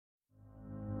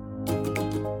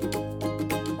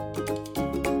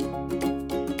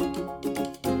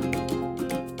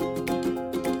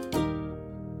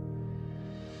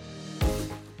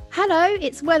Hello,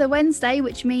 it's Weather Wednesday,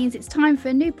 which means it's time for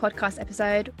a new podcast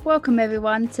episode. Welcome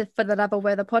everyone to For the Love of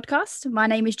Weather podcast. My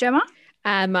name is Gemma.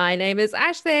 And my name is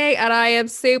Ashley, and I am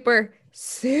super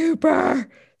channeling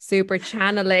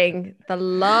the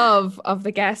love of the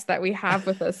guest that we have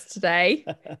with us today.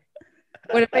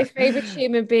 One of my favorite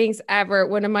human beings ever.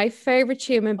 One of my favorite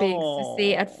human beings to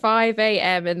see at 5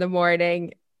 a.m. in the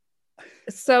morning.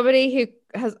 Somebody who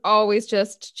has always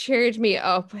just cheered me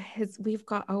up. We've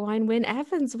got Owain Wynne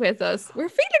Evans with us. We're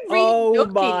feeling really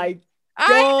lucky. My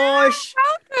gosh,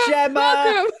 welcome,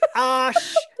 Gemma,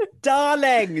 Ash,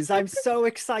 darlings, I'm so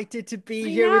excited to be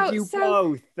here with you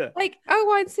both. Like,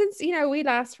 Owain, since we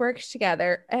last worked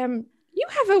together, you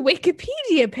have a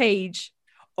Wikipedia page.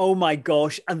 Oh my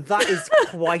gosh, and that is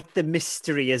quite the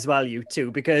mystery as well, you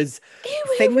two, because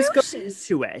things go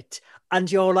into it, and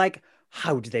you're like,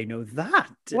 how do they know that?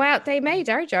 Well, they made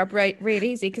our job real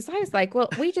easy, because I was like, well,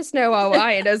 we just know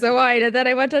Owain as Owain, and then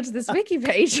I went onto this wiki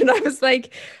page and I was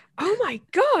like, oh my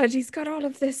God, he's got all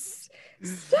of this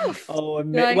stuff. Oh,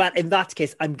 well, in that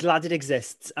case, I'm glad it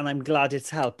exists, and I'm glad it's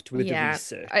helped with the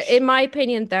research. In my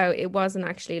opinion, though, it wasn't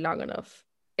actually long enough.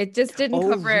 It just didn't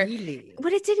cover. Really?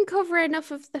 But it didn't cover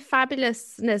enough of the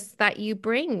fabulousness that you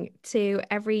bring to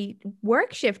every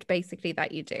work shift, basically,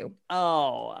 that you do.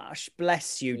 Oh, Ash,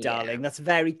 bless you, darling. That's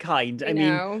very kind. I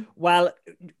mean, well,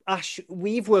 Ash,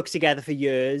 we've worked together for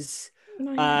years.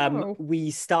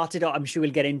 We started, I'm sure we'll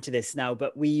get into this now,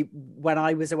 but when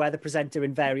I was a weather presenter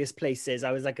in various places,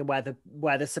 I was like a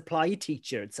weather supply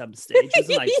teacher at some stage,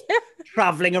 wasn't I?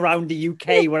 Traveling around the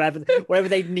UK, wherever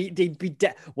they'd be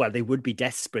they would be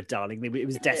desperate, darling. It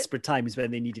was desperate times when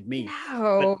they needed me.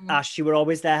 No. But Ash, you were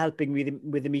always there helping me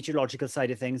with the meteorological side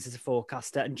of things as a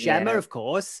forecaster. And Gemma, of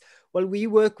course, well, we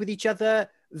work with each other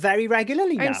very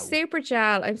regularly now. I'm super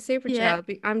gel. I'm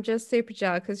just super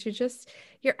gel because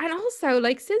you're, and also,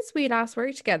 like, since we last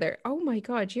worked together, oh my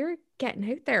God, you're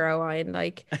getting out there, Owain.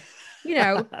 Like,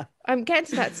 I'm getting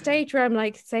to that stage where I'm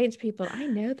like saying to people, I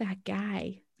know that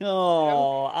guy.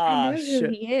 Oh, I know who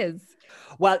he is.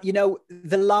 Well,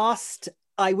 the last,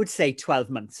 I would say 12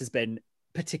 months has been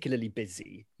particularly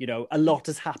busy. A lot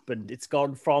has happened. It's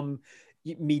gone from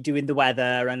me doing the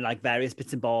weather and like various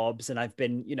bits and bobs, and I've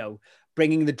been,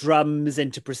 bringing the drums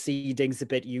into proceedings a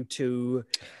bit, you two.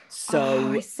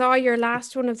 So I saw your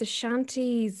last one of the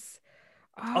shanties.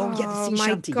 The sea my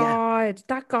shanty, God,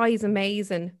 that guy is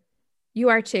amazing. You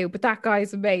are too, but that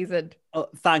guy's amazing. Oh,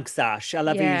 thanks, Ash. I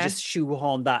love how you just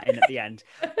shoehorn that in at the end.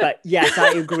 But yes,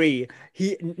 I agree.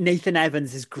 Nathan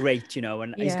Evans is great,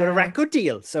 and he's got a record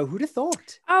deal. So who'd have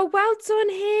thought? Oh, well done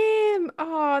him.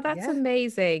 Oh, that's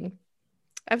amazing.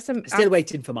 Still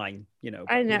waiting for mine,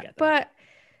 I know, but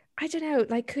I don't know.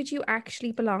 Like, could you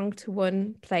actually belong to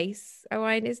one place?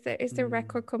 Owain, is there a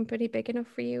record company big enough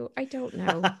for you? I don't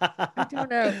know. I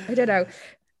don't know.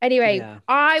 Anyway,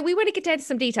 we want to get down to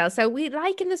some details. So we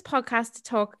like in this podcast to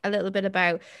talk a little bit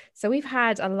about, so we've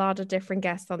had a lot of different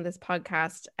guests on this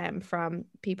podcast, from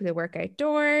people who work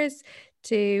outdoors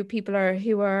to people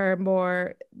who are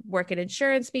more working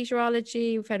insurance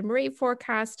meteorology. We've had a marine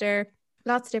forecaster,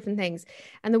 lots of different things.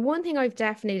 And the one thing I've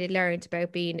definitely learned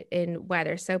about being in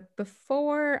weather, so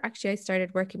before actually I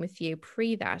started working with you,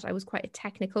 pre that, I was quite a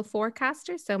technical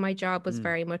forecaster. So my job was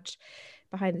very much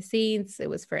behind the scenes. It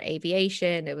was for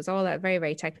aviation. It was all that very,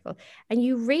 very technical. And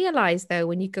you realize, though,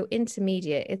 when you go into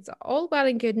media, it's all well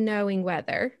and good knowing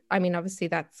weather. I mean, obviously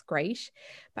that's great,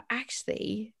 but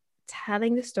actually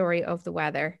telling the story of the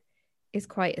weather is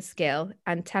quite a skill,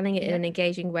 and telling it in an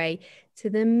engaging way to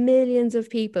the millions of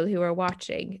people who are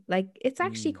watching. Like, it's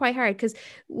actually quite hard, because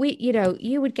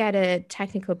you would get a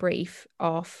technical brief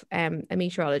off a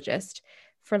meteorologist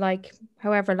for like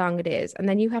however long it is, and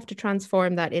then you have to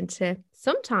transform that into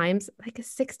sometimes like a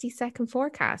 60-second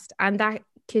forecast, and that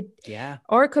could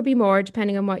or it could be more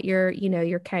depending on what your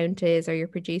count is or your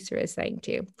producer is saying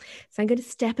to you. So I'm going to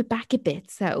step it back a bit.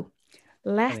 So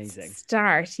let's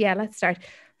start.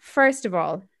 First of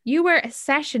all, you were a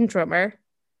session drummer,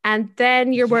 and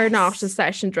then you were not a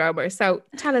session drummer. So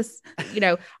tell us,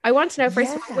 I want to know,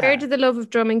 first of all, where did the love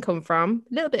of drumming come from?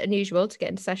 A little bit unusual to get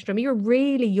into session drumming. You were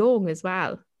really young as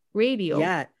well. Really young.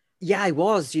 Yeah, I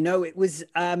was. It was,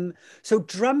 so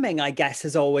drumming, I guess,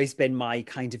 has always been my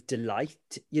kind of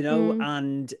delight,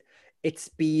 and it's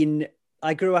been,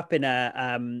 I grew up in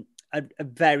a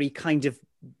very kind of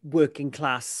working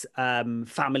class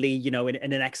family, in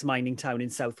an ex-mining town in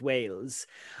South Wales,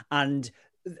 and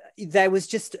there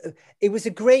was it was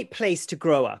a great place to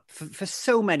grow up for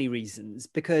so many reasons,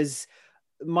 because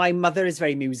my mother is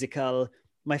very musical.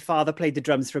 My father played the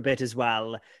drums for a bit as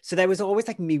well, so there was always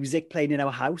like music playing in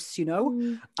our house,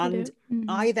 and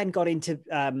I then got into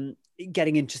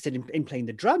getting interested in playing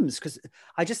the drums, because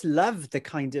I just love the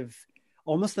kind of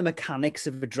almost the mechanics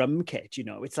of a drum kit. You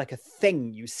know, it's like a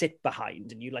thing you sit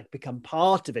behind and you like become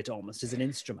part of it almost as an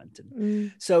instrument.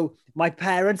 And so my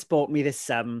parents bought me this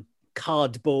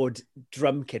cardboard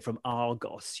drum kit from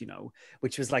Argos, you know,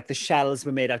 which was like the shells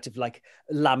were made out of like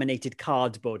laminated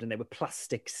cardboard and there were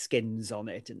plastic skins on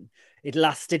it, and it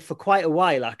lasted for quite a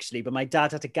while actually, but my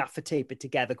dad had to gaffer tape it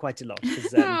together quite a lot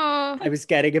because I was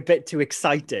getting a bit too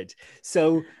excited.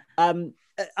 So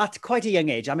at quite a young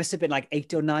age, I must have been like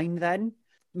 8 or 9 then,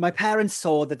 my parents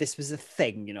saw that this was a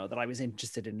thing, you know, that I was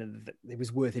interested in and that it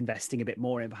was worth investing a bit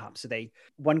more in perhaps. So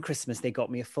one Christmas they got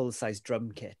me a full-size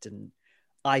drum kit, and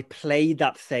I played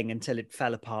that thing until it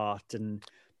fell apart, and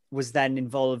was then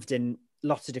involved in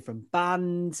lots of different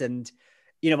bands. And,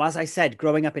 you know, as I said,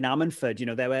 growing up in Ammanford, you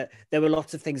know, there were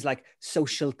lots of things like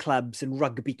social clubs and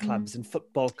rugby clubs and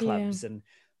football clubs and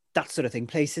that sort of thing.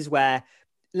 Places where,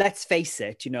 let's face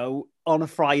it, you know, on a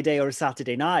Friday or a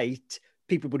Saturday night,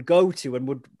 people would go to and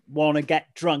would want to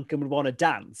get drunk and would want to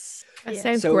dance. That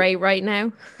sounds great right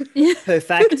now.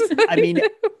 Perfect. I mean,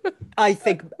 I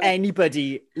think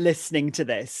anybody listening to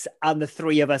this, and the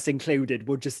three of us included,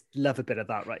 would just love a bit of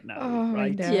that right now,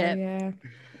 right? Yeah.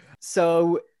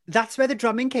 So that's where the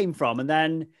drumming came from. And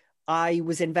then I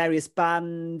was in various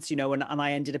bands, you know, and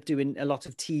I ended up doing a lot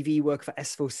of TV work for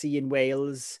S4C in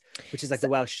Wales, which is like the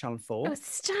Welsh Channel 4. Oh,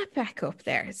 step back up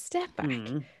there. Step back.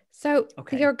 So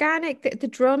the organic, the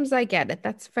drums, I get it.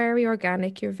 That's very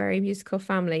organic. You're a very musical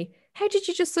family. How did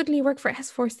you just suddenly work for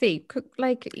S4C?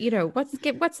 Like, you know, what's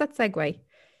that segue?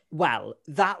 Well,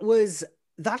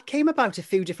 that came about a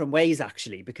few different ways,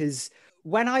 actually, because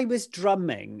when I was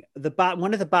drumming,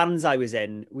 one of the bands I was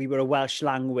in, we were a Welsh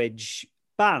language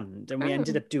band, and we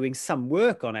ended up doing some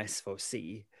work on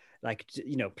S4C, like,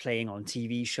 you know, playing on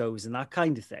TV shows and that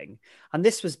kind of thing. And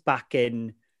this was back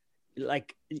in,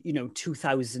 like, you know,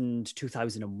 2000,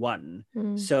 2001.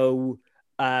 So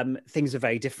things were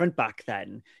very different back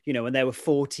then, you know, and there were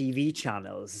 4 TV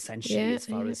channels essentially as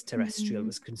far as terrestrial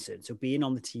was concerned. So being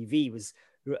on the TV was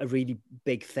a really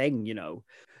big thing, you know.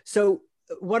 So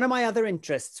one of my other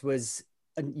interests was,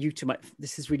 and you two might,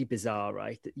 this is really bizarre,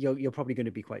 right? You're probably going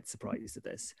to be quite surprised at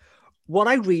this. What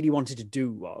I really wanted to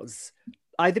do was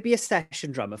either be a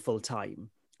session drummer full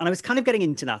time, and I was kind of getting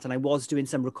into that, and I was doing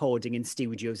some recording in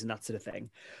studios and that sort of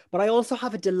thing. But I also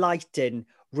have a delight in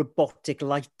robotic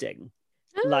lighting.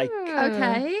 Like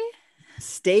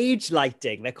stage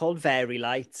lighting. They're called Vari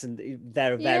lights, and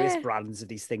there are various brands of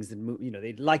these things that move, you know,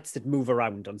 the lights that move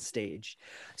around on stage.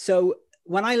 So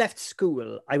when I left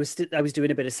school, I was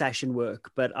doing a bit of session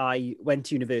work, but I went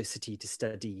to university to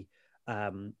study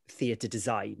theatre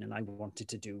design, and I wanted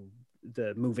to do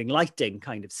the moving lighting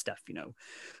kind of stuff, you know,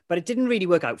 but it didn't really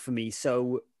work out for me.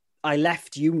 So I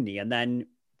left uni, and then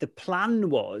the plan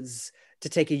was to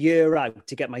take a year out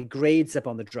to get my grades up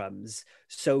on the drums.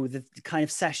 So the kind of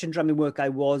session drumming work I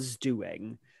was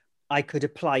doing, I could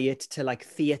apply it to like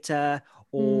theatre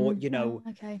or, you know,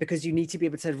 because you need to be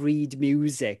able to read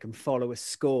music and follow a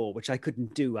score, which I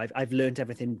couldn't do. I've learned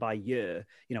everything by ear.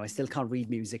 You know, I still can't read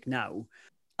music now.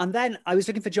 And then I was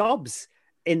looking for jobs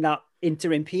in that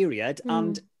interim period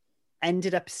and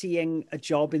ended up seeing a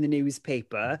job in the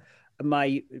newspaper.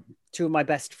 Two of my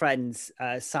best friends,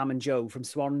 Sam and Joe from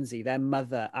Swansea, their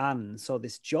mother, Anne, saw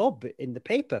this job in the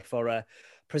paper for a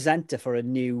presenter for a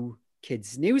new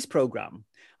kids news program.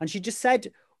 And she just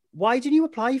said, "Why didn't you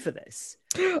apply for this?"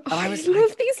 And I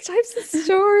love these types of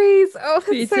stories. Oh,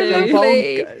 that's so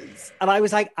lovely. And I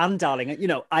was like, "Anne, darling, you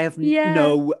know, I have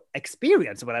no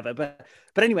experience or whatever."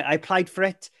 But anyway, I applied for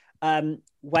it,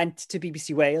 went to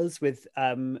BBC Wales with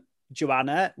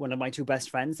Joanna, one of my 2 best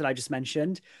friends that I just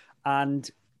mentioned. And,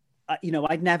 you know,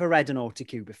 I'd never read an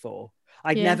autocue before.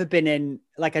 I'd never been in,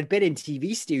 like, I'd been in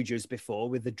TV studios before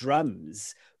with the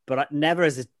drums, but never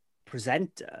as a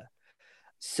presenter.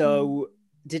 So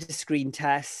did a screen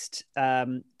test,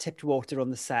 tipped water on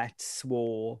the set,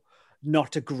 swore.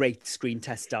 Not a great screen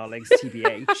test, darlings,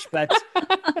 TBH, but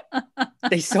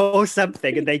they saw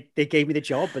something and they gave me the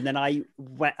job. And then I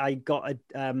got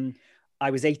I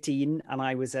was 18 and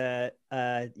I was I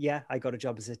got a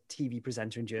job as a TV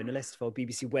presenter and journalist for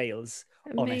BBC Wales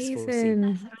on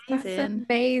S4C. That's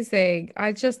amazing.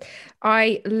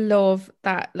 I love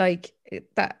that, like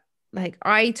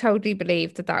I totally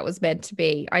believe that was meant to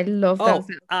be. I love that. Oh,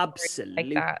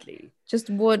 absolutely. Like that. Just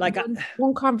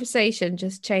one conversation,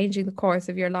 just changing the course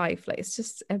of your life. Like, it's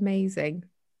just amazing.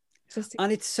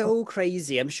 And it's so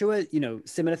crazy. I'm sure, you know,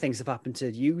 similar things have happened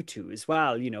to you too as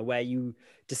well, you know, where you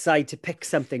decide to pick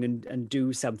something and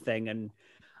do something.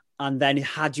 And then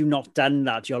had you not done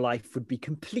that, your life would be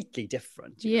completely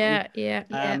different. Yeah.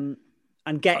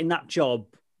 And getting that job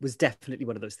was definitely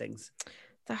one of those things.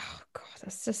 Oh God,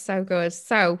 that's just so good.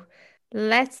 So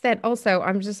let's then also,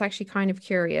 I'm just actually kind of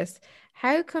curious.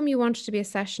 How come you wanted to be a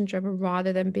session drummer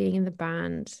rather than being in the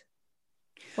band?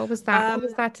 What was that? What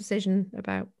was that decision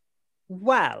about?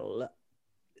 Well,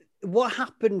 what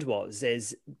happened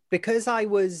is because I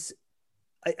was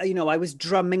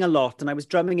drumming a lot, and I was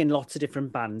drumming in lots of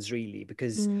different bands, really,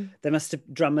 because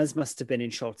drummers must have been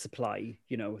in short supply,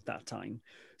 at that time.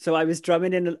 So I was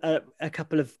drumming in a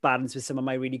couple of bands with some of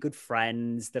my really good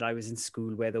friends that I was in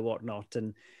school with or whatnot.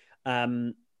 And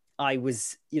I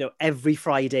was, every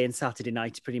Friday and Saturday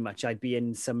night, pretty much, I'd be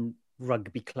in some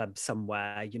rugby club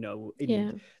somewhere,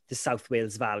 in the South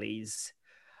Wales valleys,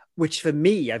 which for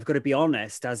me, I've got to be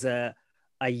honest, as a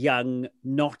young,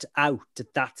 not out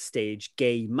at that stage,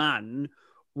 gay man,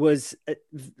 was,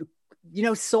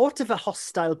 sort of a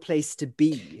hostile place to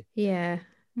be. Yeah.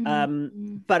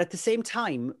 But at the same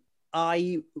time,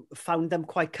 I found them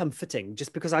quite comforting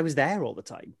just because I was there all the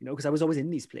time, because I was always in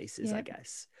these places, I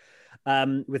guess,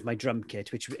 with my drum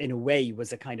kit, which in a way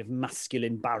was a kind of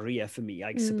masculine barrier for me,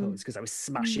 I suppose, because I was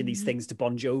smashing these things to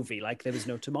Bon Jovi like there was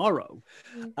no tomorrow.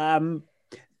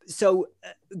 So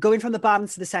going from the band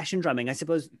to the session drumming, I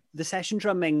suppose the session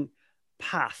drumming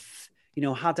path,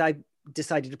 had I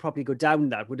decided to probably go down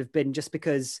that, would have been just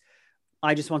because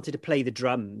I just wanted to play the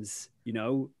drums,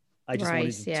 I just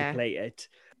wanted to play it.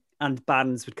 And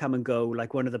bands would come and go.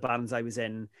 Like one of the bands I was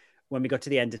in, when we got to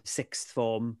the end of sixth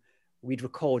form, we'd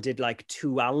recorded like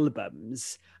 2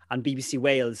 albums, and BBC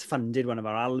Wales funded one of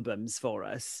our albums for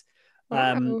us,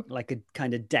 like a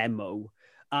kind of demo.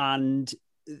 And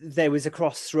there was a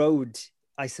crossroad,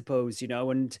 I suppose,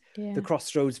 and the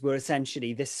crossroads were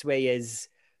essentially, this way is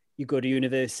you go to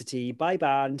university, buy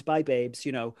band, buy babes,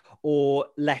 or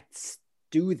let's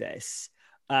do this.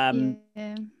 And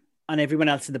everyone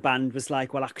else in the band was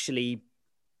like, well, actually,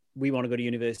 we want to go to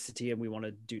university and we want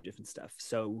to do different stuff.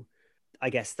 So I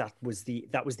guess that was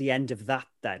the end of that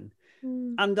then.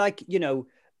 And like,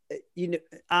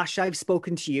 Ash, I've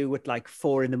spoken to you at like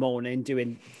 4 a.m.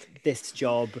 doing this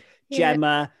job.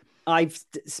 Gemma, I've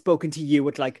spoken to you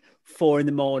at like 4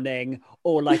 a.m.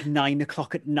 or like 9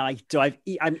 o'clock at night.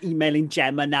 I'm emailing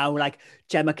Gemma now, like,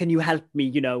 Gemma, can you help me?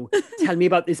 Tell me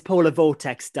about this polar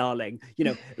vortex, darling.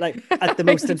 Like at the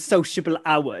most unsociable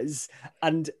hours.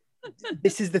 And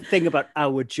this is the thing about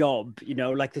our job,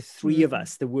 like the three of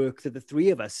us, the work that the three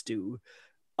of us do,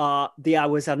 the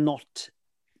hours are not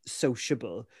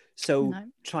sociable. So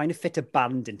trying to fit a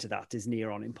band into that is near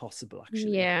on impossible,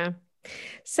 actually. Yeah.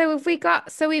 So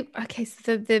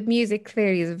the music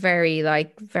clearly is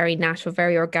very natural,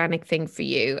 very organic thing for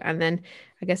you. And then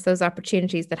I guess those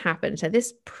opportunities that happened. So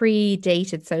this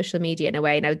predated social media in a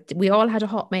way. Now we all had a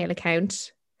Hotmail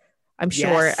account, I'm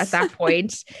sure, at that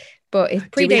point. But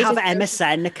it predated. Do we have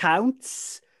MSN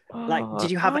accounts? Did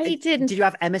you have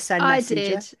MSN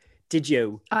Messenger? Did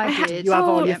you? I did. You have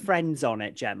all your friends on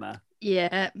it, Gemma?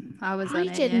 Yeah, I was on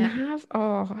it. I didn't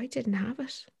have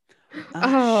it.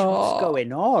 What's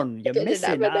going on? You're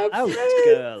missing out,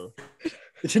 girl.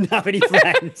 You didn't have any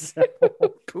friends.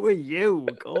 Who are you?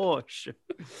 Gosh.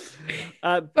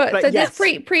 But yes.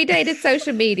 This predated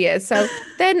social media. So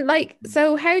then,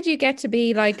 so how do you get to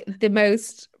be like the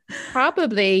most,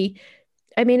 probably,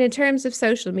 I mean, in terms of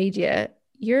social media,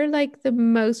 you're like the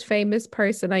most famous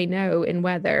person I know in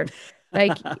weather.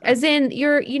 Like, as in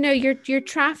your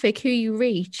traffic, who you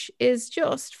reach is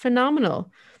just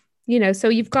phenomenal. So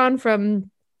you've gone from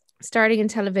starting in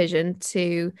television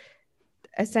to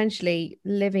essentially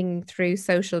living through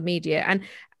social media. And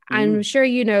I'm sure,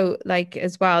 like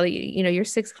as well, your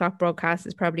 6 o'clock broadcast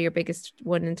is probably your biggest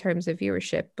one in terms of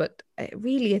viewership, but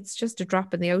really it's just a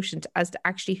drop in the ocean as to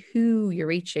actually who you're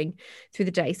reaching through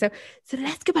the day. So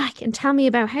let's go back and tell me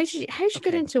about how did you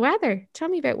get into weather? Tell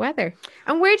me about weather.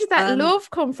 And where did that love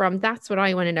come from? That's what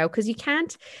I want to know. Because you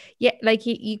can't, you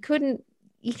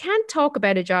can't talk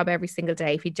about a job every single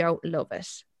day if you don't love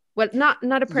it. Well, not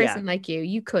a person like you.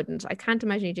 You couldn't. I can't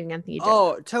imagine you doing anything you don't.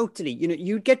 Oh, totally.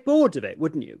 You'd get bored of it,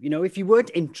 wouldn't you? If you weren't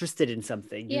interested in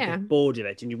something, you'd get bored of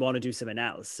it and you want to do something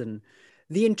else. And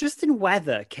the interest in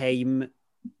weather came,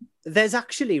 there's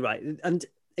actually, right. And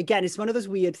again, it's one of those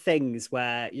weird things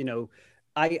where,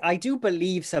 I do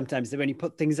believe sometimes that when you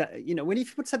put things, when you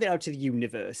put something out to the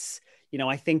universe,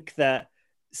 I think that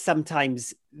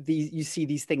sometimes you see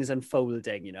these things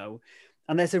unfolding,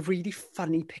 and there's a really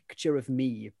funny picture of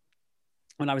me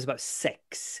when I was about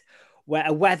 6, where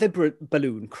a weather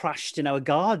balloon crashed in our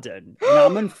garden in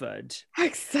Ammanford. How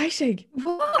exciting!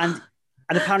 And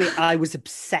And apparently I was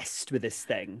obsessed with this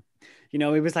thing. You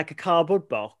know, it was like a cardboard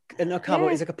box, and not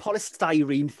cardboard, it's like a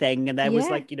polystyrene thing. And there was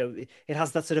like, you know, it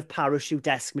has that sort of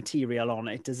parachute-esque material on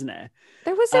it, doesn't it?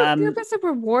 There was a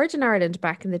reward in Ireland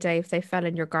back in the day if they fell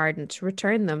in your garden to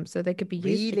return them so they could be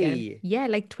used again. Yeah,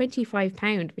 like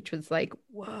 £25, which was like,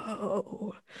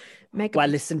 whoa. Well,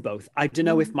 listen, both. I don't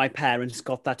know if my parents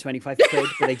got that 25 quid,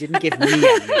 but they didn't give me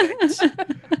any of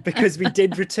it because we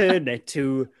did return it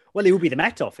to, well, it would be the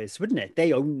Met Office, wouldn't it?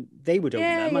 They would own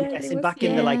them. I'm guessing back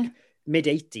in the like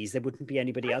mid-80s, there wouldn't be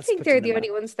anybody else. I think they're the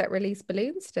only ones that release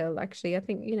balloons still, actually. I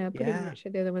think, you know, pretty much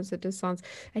they're the ones that do songs.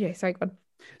 Anyway, sorry, go on.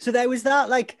 So there was that,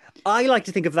 like, I like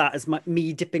to think of that as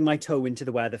me dipping my toe into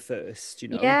the weather first, you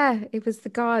know? Yeah, it was the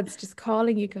gods just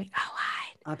calling you, going,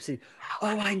 Owain. Absolutely.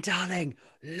 Owain, darling,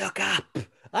 look up.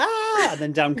 And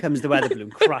then down comes the weather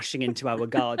balloon crashing into our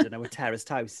garden, our terraced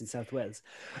house in South Wales.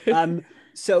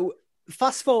 So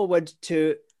fast forward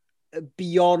to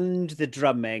beyond the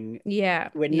drumming. Yeah.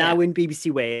 We're now in BBC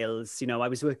Wales. You know, I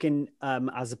was working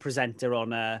as a presenter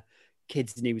on a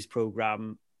kids' news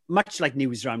programme, much like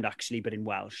Newsround, actually, but in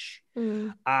Welsh.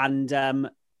 And,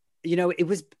 you know, it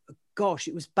was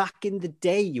back in the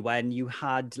day when you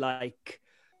had like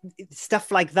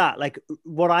stuff like that, like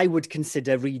what I would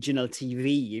consider regional TV,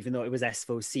 even though it was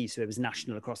SVOC, so it was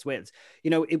national across Wales.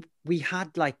 You know, we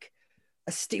had like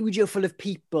a studio full of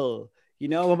people. You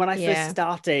know, and when I first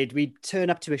started, we'd turn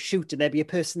up to a shoot and there'd be a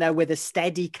person there with a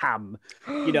steady cam,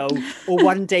 you know, or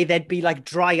one day there'd be like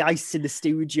dry ice in the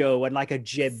studio and like a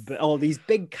jib, all these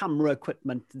big camera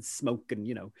equipment and smoke and,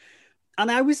 you know.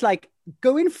 And I was like,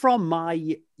 going from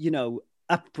my, you know,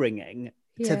 upbringing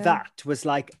to that was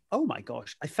like, oh my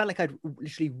gosh, I felt like I'd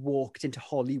literally walked into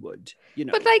Hollywood, you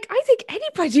know. But like, I think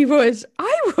anybody would.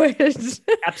 I would.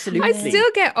 Absolutely. I still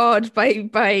get awed by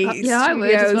I would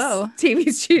as well.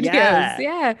 TV studios.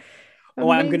 Yeah.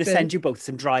 Oh, I'm going to send you both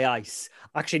some dry ice.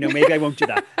 Actually, no, maybe I won't do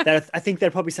that. I think there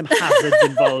are probably some hazards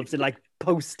involved in like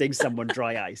posting someone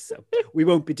dry ice. So we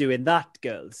won't be doing that,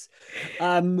 girls.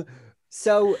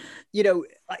 So, you know,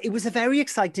 it was a very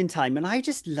exciting time and I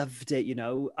just loved it, you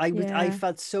know. I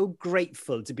felt so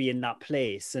grateful to be in that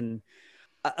place. And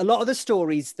a lot of the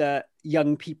stories that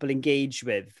young people engage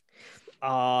with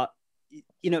are,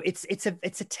 you know, it's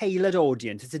a tailored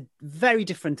audience. It's a very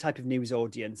different type of news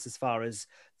audience as far as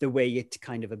the way it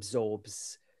kind of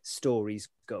absorbs stories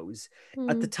goes.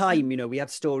 At the time, you know, we had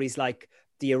stories like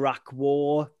the Iraq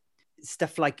War,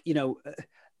 stuff like, you know,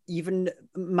 even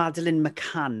Madeleine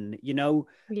McCann, you know,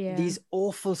 these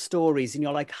awful stories. And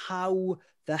you're like, how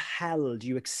the hell do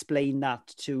you explain that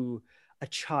to a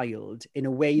child in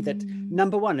a way that,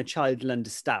 number one, a child will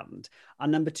understand,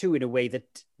 and number two, in a way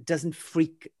that doesn't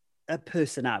freak a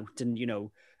person out and, you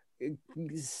know,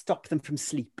 stop them from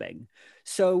sleeping.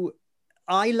 So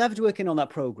I loved working on that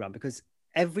program because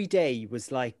every day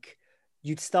was like,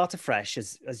 you'd start afresh,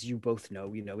 as you both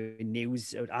know, you know, in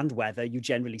news and weather, you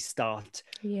generally start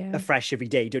afresh every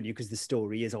day, don't you? Because the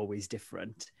story is always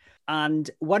different. And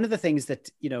one of the things that,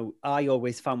 you know, I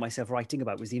always found myself writing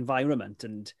about was the environment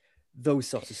and those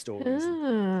sorts of stories.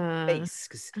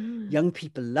 Because young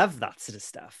people love that sort of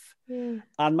stuff.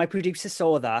 And my producer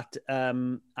saw that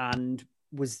and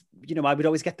was, you know, I would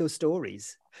always get those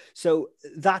stories. So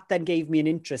that then gave me an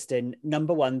interest in,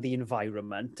 number one, the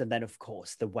environment, and then, of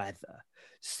course, the weather.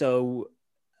 So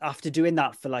after doing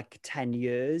that for like 10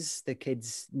 years, the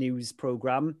kids' news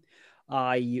program,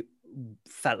 I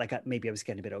felt like maybe I was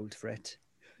getting a bit old for it.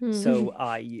 So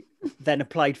I then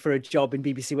applied for a job in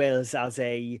BBC Wales as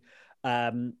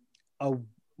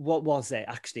what was it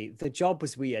actually? The job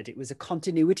was weird. It was a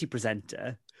continuity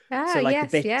presenter. So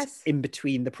like the bit in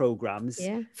between the programmes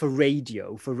for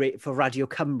radio, for Radio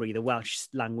Cymru, the Welsh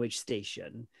language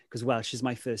station, because Welsh is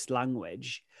my first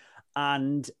language,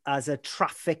 and as a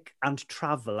traffic and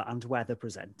travel and weather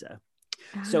presenter.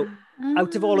 So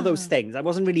out of all of those things, I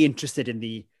wasn't really interested in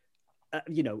the,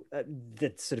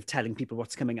 the sort of telling people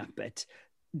what's coming up bit,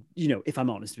 you know, if I'm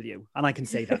honest with you, and I can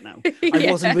say that now.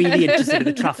 I wasn't really interested in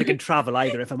the traffic and travel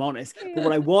either, if I'm honest. But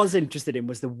what I was interested in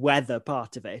was the weather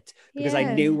part of it, because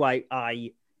I knew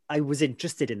I was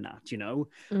interested in that, you know.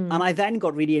 And I then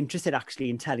got really interested actually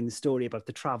in telling the story about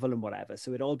the travel and whatever.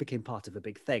 So it all became part of a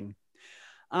big thing.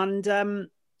 And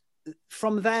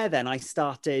from there, then I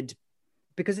started,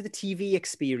 because of the TV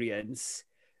experience,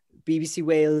 BBC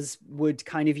Wales would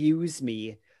kind of use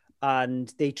me,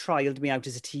 and they trialled me out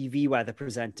as a TV weather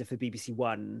presenter for BBC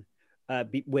One,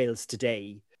 Wales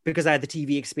Today, because I had the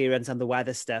TV experience and the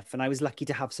weather stuff. And I was lucky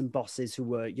to have some bosses who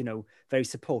were, you know, very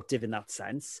supportive in that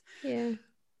sense. Yeah.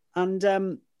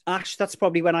 And Ash, that's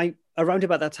probably when I around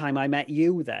about that time I met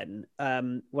you then,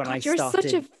 when I You're started.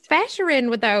 such a veteran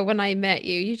though when I met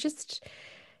you. You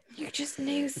just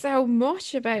knew so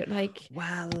much about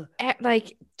Well,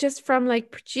 like just from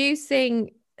like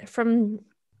producing from,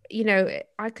 you know,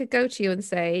 I could go to you and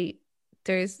say,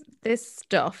 there's this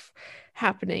stuff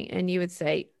happening, and you would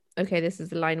say, okay, this is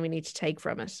the line we need to take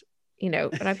from it. You know,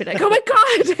 and I'd be like, oh my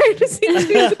God, how does he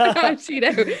do that? You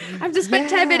know, I've just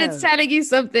spent 10 minutes telling you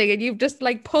something and you've just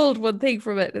like pulled one thing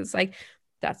from it. And it's like,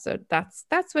 that's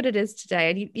what it is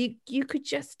today. And you could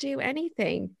just do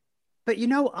anything. but you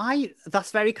know,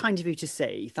 that's very kind of you to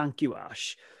say. Thank you,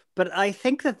 Ash. But I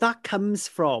think that comes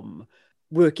from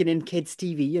working in kids'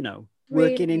 TV, you know,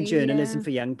 working in Really? journalism Yeah. for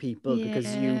young people,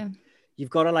 because Yeah. you've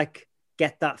got to like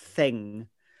get that thing.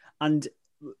 And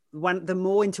when the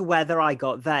more into weather I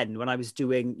got then, when I was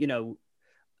doing, you know,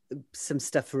 some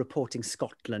stuff for Reporting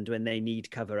Scotland when they need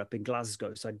cover up in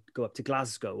Glasgow, so I'd go up to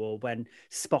Glasgow, or when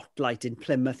Spotlight in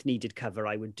Plymouth needed cover,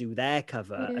 I would do their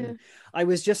cover. Yeah. And I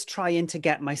was just trying to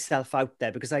get myself out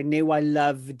there because I knew I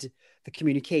loved the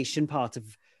communication part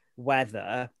of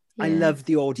weather. I Yeah. loved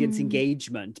the audience Mm.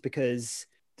 engagement, because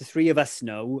the three of us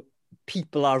know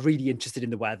people are really interested in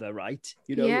the weather, right?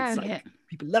 You know, Yeah. it's like Yeah.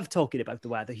 people love talking about the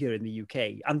weather here in the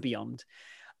UK and beyond.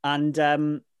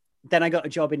 And then I got a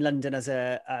job in London as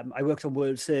I worked on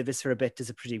World Service for a bit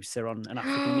as a producer on an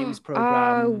African news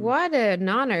program. Oh, what an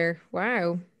honor.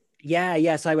 Wow.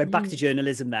 Yeah. So I went back to Mm.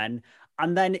 journalism then.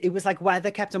 And then it was like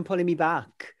weather kept on pulling me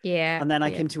back. Yeah. And then I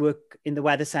yeah. came to work in the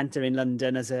Weather Centre in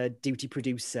London as a duty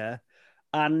producer,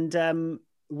 and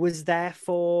was there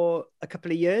for a couple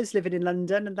of years living in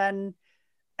London, and then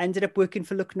ended up working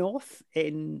for Look North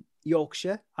in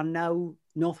Yorkshire, and now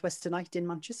Northwest Tonight in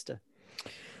Manchester.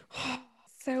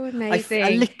 So I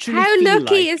amazing. literally How feel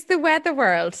lucky like- is the weather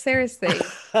world? Seriously.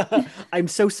 I'm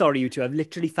so sorry, you two. I've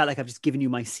literally felt like I've just given you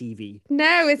my CV.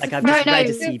 No, it's Like a I've just read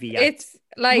a CV out. It's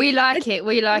like we like it.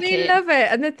 We like we it. love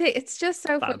it. And the thing, it's just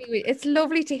so Fab. funny. It's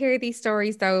lovely to hear these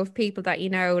stories though of people that, you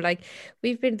know, like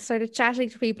we've been sort of chatting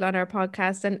to people on our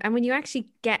podcast, and when you actually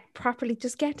get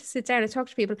to sit down and talk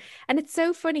to people, and it's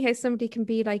so funny how somebody can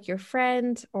be like your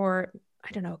friend, or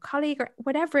I don't know, a colleague or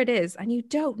whatever it is, and you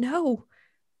don't know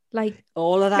like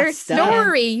All of that their stuff.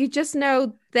 story. You just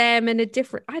know them in a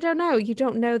different, I don't know, you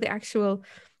don't know the actual,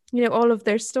 you know, all of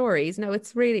their stories. No,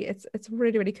 it's really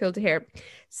really cool to hear.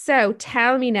 So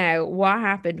tell me now, what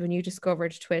happened when you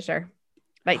discovered Twitter?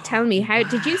 Like, tell me, how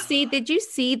did you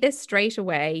see this straight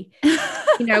away?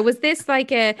 You know, was this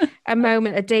like a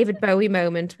moment, a David Bowie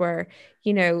moment where,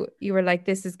 you know, you were like,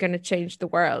 this is going to change the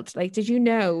world? Like, did you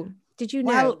know?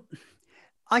 Well,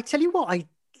 I tell you what I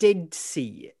did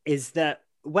see is that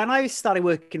when I started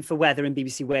working for Weather in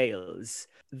BBC Wales,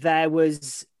 there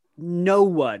was no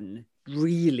one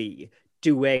really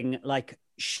doing like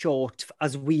short,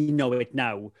 as we know it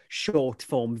now, short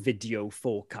form video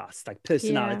forecast, like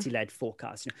personality-led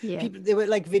forecast. You know, there were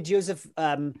like videos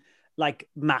of like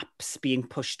maps being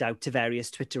pushed out to various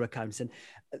Twitter accounts. And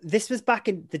this was back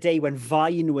in the day when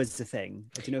Vine was the thing.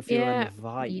 I don't know if you remember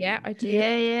Vine. Yeah, I do.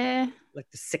 Yeah. Like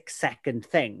the 6-second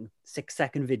thing,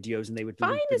 6-second videos, and they would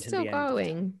Vine loop is into still the end.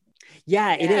 going.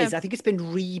 Yeah, it is. I think it's been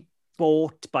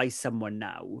rebought by someone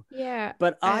now. Yeah.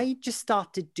 But I just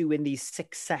started doing these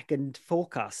 6-second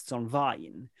forecasts on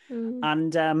Vine.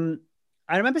 And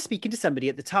I remember speaking to somebody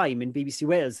at the time in BBC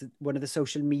Wales, one of the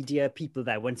social media people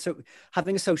there, when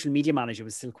having a social media manager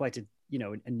was still quite a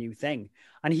new thing.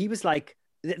 And he was like,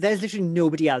 there's literally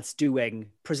nobody else doing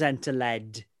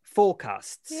presenter-led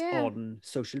forecasts on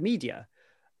social media.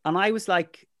 And I was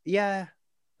like, yeah,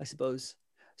 I suppose.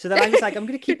 So then I was like, I'm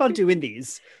going to keep on doing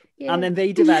these. And then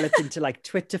they developed into like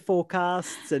Twitter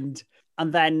forecasts. And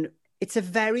then it's a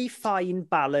very fine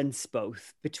balance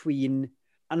both between,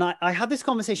 and I had this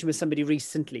conversation with somebody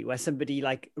recently where somebody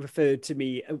like referred to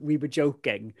me, we were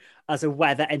joking, as a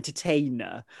weather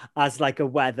entertainer, as like a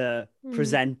weather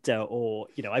presenter, or,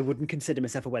 you know, I wouldn't consider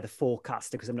myself a weather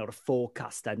forecaster because I'm not a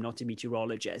forecaster, I'm not a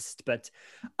meteorologist, but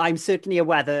I'm certainly a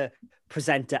weather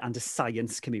presenter and a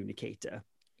science communicator.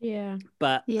 Yeah.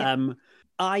 But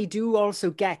I do also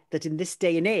get that in this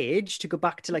day and age, to go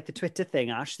back to like the Twitter thing,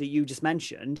 Ash, that you just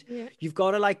mentioned, you've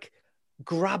got to like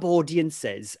grab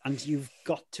audiences and you've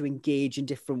got to engage in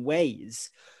different ways.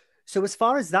 So as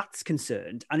far as that's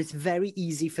concerned, and it's very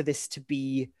easy for this to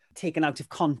be taken out of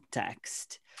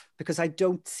context, because I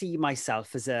don't see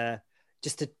myself as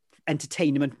just an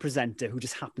entertainment presenter who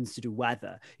just happens to do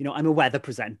weather. You know, I'm a weather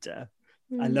presenter.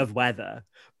 I love weather,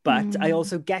 but I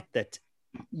also get that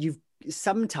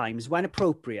sometimes, when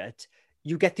appropriate,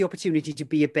 you get the opportunity to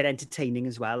be a bit entertaining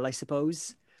as well, I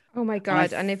suppose. Oh my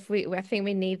God. And I think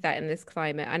we need that in this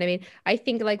climate. And I mean, I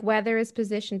think like weather is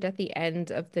positioned at the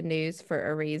end of the news for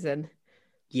a reason.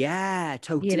 Yeah,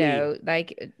 totally. You know,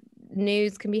 like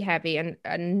news can be heavy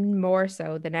and more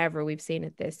so than ever. We've seen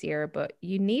it this year, but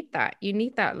you need that. You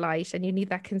need that light and you need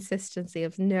that consistency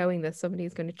of knowing that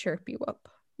somebody's going to chirp you up,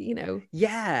 you know?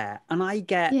 Yeah. And I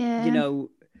get, you know,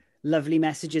 lovely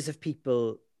messages of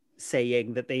people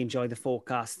saying that they enjoy the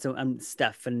forecast and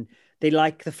stuff, and they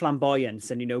like the flamboyance,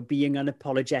 and, you know, being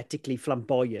unapologetically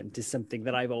flamboyant is something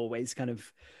that I've always kind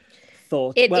of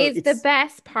thought. It's the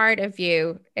best part of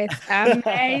you. It's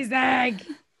amazing.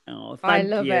 Oh, thank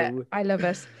you. I love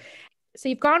it. So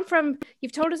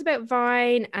you've told us about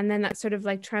Vine, and then that sort of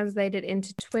like translated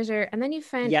into Twitter, and then you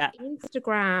found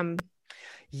Instagram.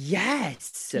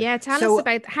 Yes. Yeah. Tell us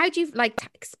about, how do you like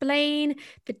explain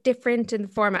the different in the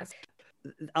formats?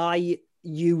 I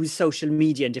use social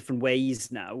media in different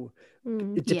ways now,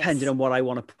 depending on what I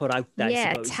want to put out there.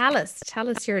 Yeah. Tell us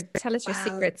your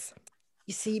secrets.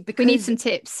 You see, because we need some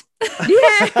tips.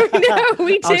 Yeah, no,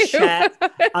 we do.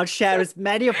 I'll share as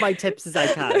many of my tips as I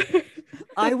can.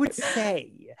 I would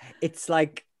say it's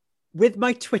like with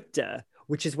my Twitter,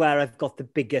 which is where I've got the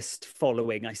biggest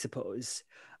following, I suppose.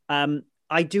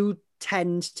 I do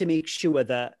tend to make sure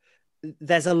that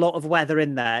there's a lot of weather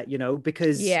in there, you know,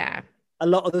 because a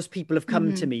lot of those people have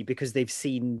come to me because they've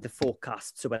seen the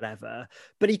forecasts or whatever.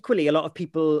 But equally, a lot of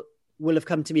people will have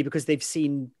come to me because they've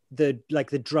seen the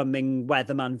drumming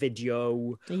weatherman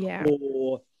video,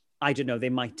 or I don't know, they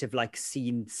might have like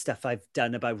seen stuff I've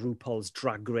done about RuPaul's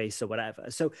Drag Race or whatever.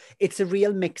 So it's a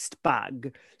real mixed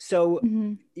bag. So,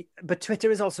 but Twitter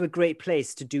is also a great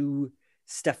place to do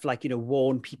stuff like, you know,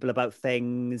 warn people about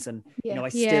things. And, you know, I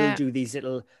still do these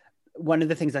little, one of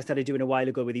the things I started doing a while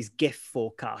ago with these GIF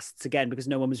forecasts, again, because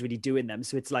no one was really doing them.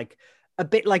 So it's like a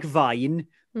bit like Vine,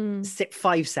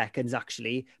 5 seconds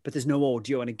actually, but there's no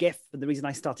audio on a GIF. And the reason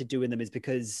I started doing them is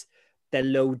because they're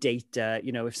low data.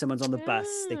 You know, if someone's on the bus,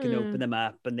 they can open them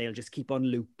up and they'll just keep on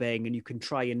looping, and you can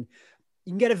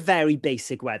get a very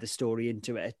basic weather story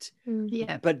into it.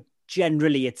 Yeah. But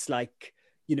generally it's like,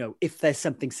 you know, if there's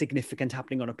something significant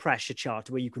happening on a pressure chart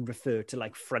where you can refer to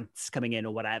like fronts coming in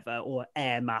or whatever, or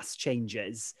air mass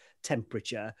changes,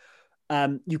 temperature,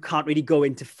 you can't really go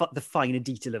into the finer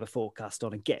detail of a forecast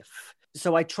on a GIF.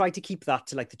 So I try to keep that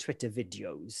to like the Twitter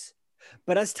videos.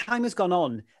 But as time has gone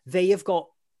on, they have got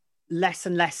less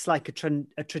and less like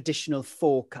a traditional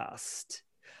forecast,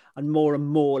 and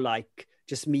more like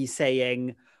just me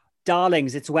saying,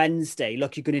 darlings, it's Wednesday.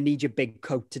 Look, you're going to need your big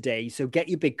coat today. So get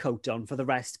your big coat on. For the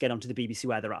rest, get onto the BBC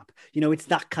Weather app. You know, it's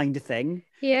that kind of thing.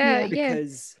 Yeah.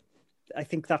 Because I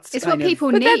think that's what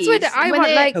people need. That's what I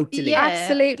want. Like, totally.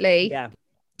 Absolutely. Yeah.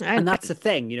 And that's the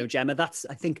thing, you know, Gemma,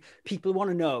 I think people want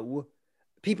to know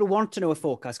a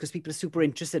forecast because people are super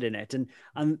interested in it,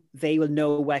 and they will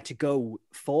know where to go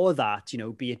for that, you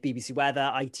know, be it BBC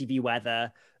Weather, ITV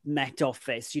Weather, Met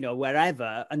Office, you know,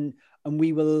 wherever. And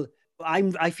we will,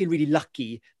 I feel really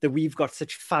lucky that we've got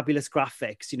such fabulous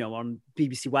graphics, you know, on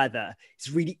BBC Weather.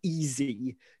 It's really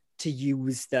easy to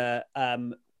use the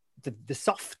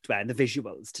software and the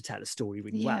visuals to tell a story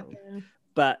really well.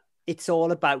 But it's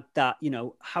all about that, you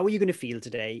know, how are you going to feel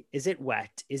today? Is it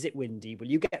wet? Is it windy? Will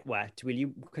you get wet?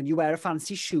 Can you wear a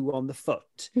fancy shoe on the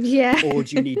foot? Yeah. Or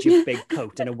do you need your big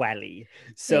coat and a welly?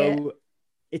 So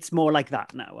it's more like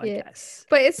that now, I guess.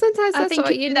 But it's sometimes I think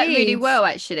what you that need. really well,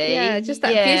 actually. Yeah, just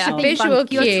that visual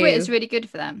cue. Your Twitter's really good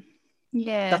for them.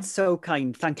 Yeah. That's so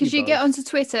kind. Thank you. Because you get onto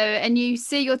Twitter and you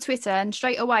see your Twitter, and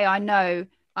straight away I know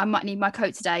I might need my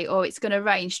coat today, or it's going to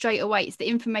rain. Straight away, it's the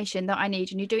information that I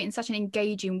need, and you do it in such an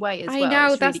engaging way as well. I know,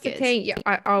 it's that's really the thing. Yeah,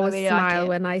 I always smile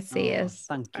when I see it.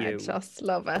 Thank you. I just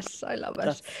love it. I love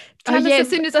it. As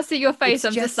soon as I see your face,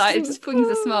 I'm just like, it just brings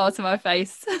a smile to my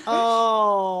face.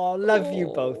 Oh, love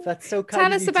you both. That's so kind.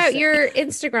 Tell us about your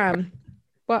Instagram.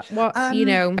 What you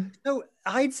know? So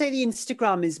I'd say the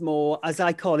Instagram is more, as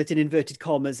I call it in inverted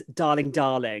commas, darling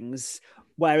darlings,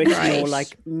 where it's more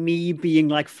like me being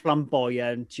like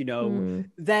flamboyant, you know.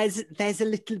 There's a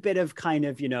little bit of kind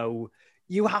of, you know,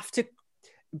 you have to,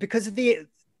 because of the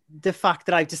fact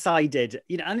that I've decided,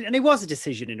 you know, and it was a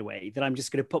decision in a way, that I'm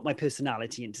just going to put my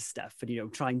personality into stuff and, you know,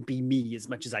 try and be me as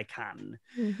much as I can.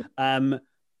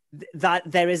 That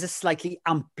there is a slightly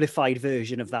amplified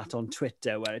version of that on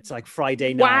Twitter where it's like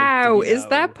Friday night. Wow, is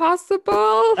that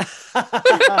possible?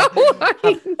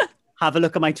 Have a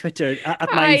look at my Twitter, at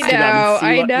my Instagram.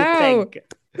 I know.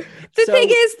 The thing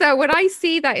is, though, when I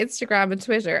see that Instagram and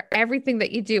Twitter, everything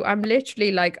that you do, I'm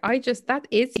literally like, that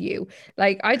is you.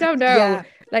 Like, I don't know. Yeah,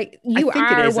 like, you I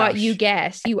think it are is, what Ash. you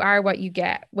get. You are what you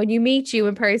get. When you meet you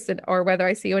in person, or whether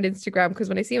I see you on Instagram, because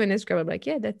when I see you on Instagram, I'm like,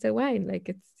 yeah, that's Owain. Like,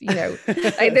 it's,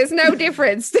 like, there's no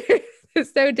difference.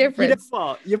 There's no difference. You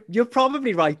know what? You're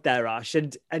probably right there, Ash.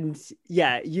 And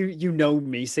yeah, you know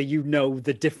me, so you know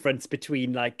the difference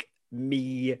between like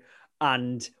me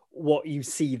and what you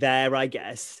see there, I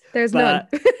guess. There's none.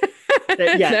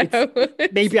 Yeah, No.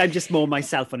 maybe I'm just more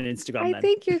myself on Instagram. I then.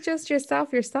 think you're just yourself,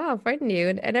 aren't you?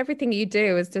 And everything you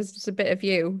do is just a bit of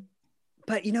you.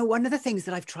 But one of the things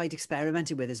that I've tried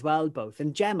experimenting with as well, both,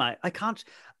 and Gemma, I can't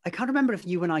remember if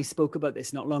you and I spoke about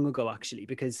this not long ago, actually,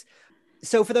 because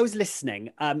so for those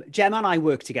listening, Gemma and I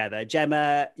work together.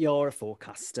 Gemma, you're a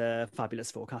forecaster,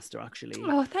 fabulous forecaster, actually.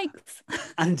 Oh, thanks.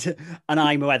 And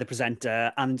I'm a weather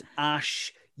presenter. And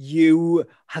Ash, you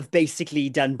have basically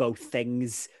done both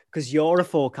things because you're a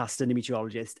forecaster and a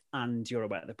meteorologist and you're a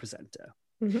weather presenter.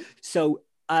 Mm-hmm. So,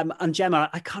 and Gemma,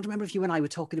 I can't remember if you and I were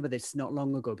talking about this not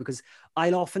long ago, because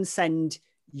I'll often send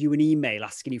you an email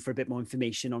asking you for a bit more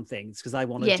information on things because I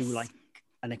want to do like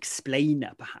an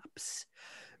explainer, perhaps,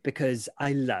 because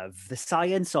I love the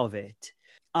science of it.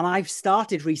 And I've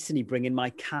started recently bringing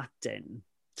my cat in.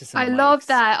 I love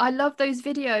that. I love those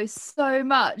videos so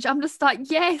much. I'm just like,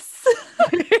 yes.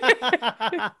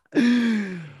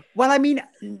 Well, I mean,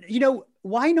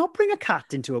 why not bring a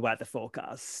cat into a weather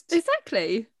forecast?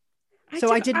 Exactly.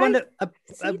 So I did one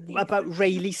about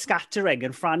Rayleigh scattering,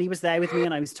 and Franny was there with me,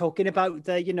 and I was talking about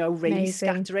the, Rayleigh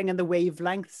scattering and the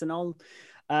wavelengths and all.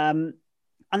 And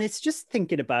it's just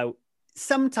thinking about,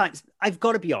 sometimes I've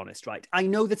got to be honest, right? I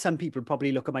know that some people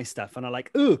probably look at my stuff and are like,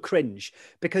 oh, cringe,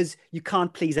 because you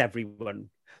can't please everyone,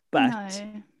 but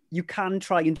you can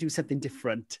try and do something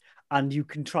different, and you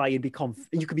can try and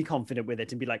you can be confident with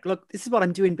it and be like, look, this is what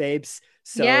I'm doing, babes.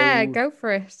 So yeah, go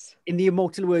for it. In the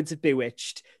immortal words of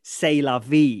Bewitched, c'est la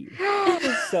vie.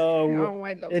 So,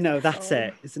 that's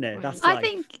it, isn't it? That's I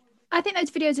think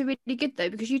those videos are really good though,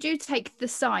 because you do take the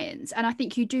science and I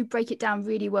think you do break it down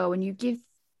really well, and you give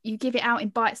it out in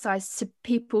bite size to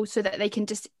people so that they can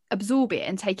just absorb it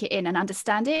and take it in and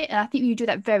understand it. And I think you do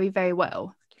that very, very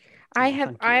well. I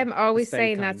am always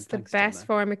saying that's the best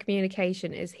form of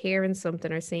communication, is hearing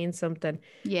something or seeing something.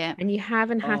 Yeah. And you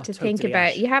haven't had to think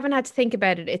about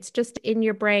it. It's just in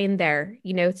your brain there.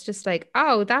 It's just like,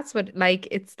 oh, that's what, like,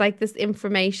 it's like this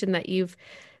information that you've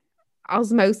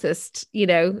osmosised,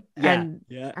 and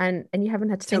you haven't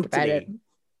had to think about it.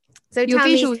 So your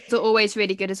visuals are always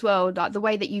really good as well. Like the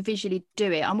way that you visually do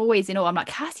it, I'm always in awe. I'm like,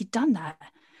 how's he done that?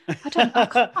 I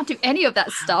can't do any of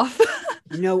that stuff.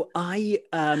 Where'd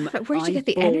you get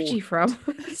the energy from?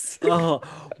 Oh,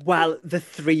 well, the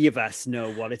three of us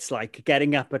know what it's like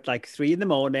getting up at like 3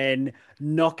 a.m,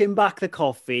 knocking back the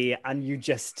coffee, and you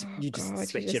just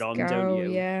switch it on, don't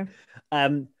you? Yeah.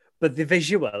 But the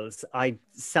visuals, I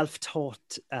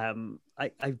self-taught.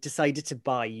 I decided to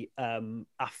buy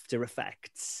After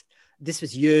Effects. This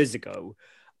was years ago,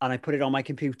 and I put it on my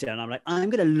computer, and I'm like, I'm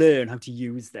going to learn how to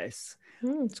use this.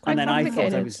 It's quite and then I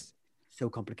thought I was so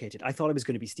complicated. I thought I was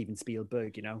going to be Steven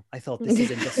Spielberg, I thought this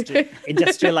is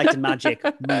industrial light and magic,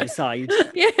 move aside.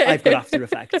 Yeah. I've got After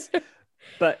Effects.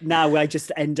 But now I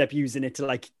just end up using it to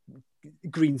like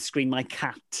green screen my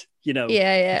cat,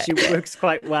 Yeah. Which it works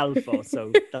quite well for.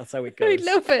 So that's how it goes.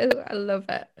 I love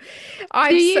it.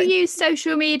 Do you use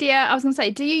social media? I was going to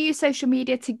say, do you use social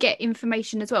media to get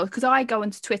information as well? Because I go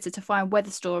onto Twitter to find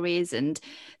weather stories and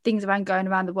things going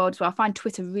around the world as well. I find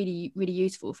Twitter really, really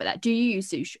useful for that. Do you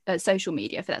use social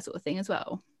media for that sort of thing as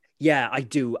well? Yeah, I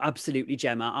do. Absolutely,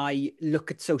 Gemma. I look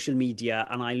at social media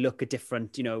and I look at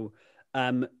different,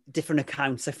 different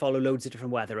accounts. I follow loads of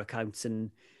different weather accounts,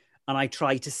 and I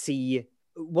try to see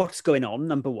what's going on,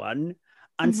 number one.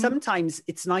 And sometimes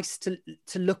it's nice to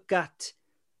look at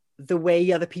the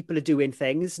way other people are doing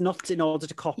things, not in order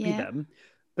to copy them,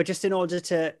 but just in order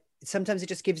to, sometimes it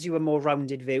just gives you a more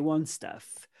rounded view on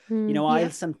stuff. I'll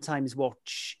sometimes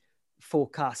watch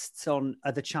forecasts on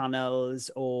other channels,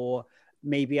 or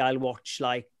maybe I'll watch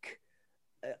like,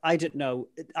 I don't know.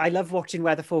 I love watching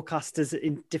weather forecasters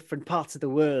in different parts of the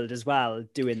world as well,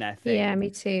 doing their thing. Yeah, me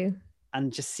too.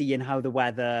 And just seeing how the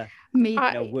weather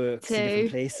works in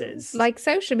different places. Like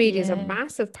social media is a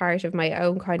massive part of my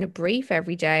own kind of brief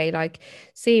every day, like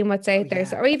seeing what's out there.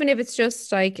 So, or even if it's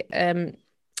just like, I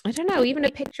don't know, even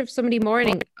a picture of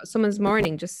someone's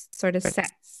morning just sort of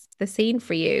sets the scene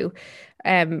for you.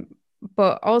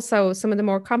 But also some of the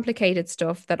more complicated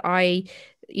stuff that I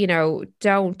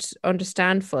don't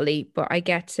understand fully, but I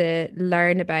get to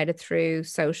learn about it through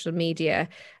social media,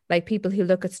 like people who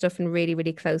look at stuff in really,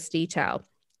 really close detail,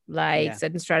 like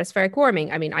sudden stratospheric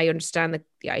warming. I mean, I understand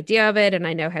the idea of it and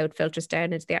I know how it filters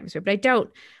down into the atmosphere, but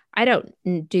I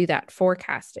don't do that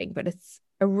forecasting. But it's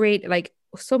a really, like,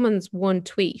 someone's one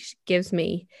tweet gives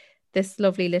me this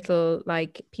lovely little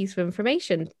like piece of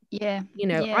information.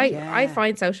 I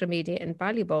find social media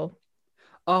invaluable.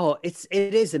 Oh, it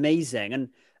is amazing. And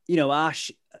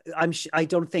Ash, I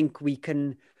don't think we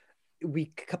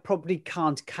probably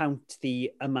can't count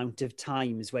the amount of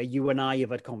times where you and I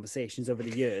have had conversations over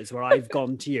the years where I've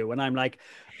gone to you and I'm like,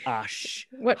 Ash,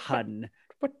 hun,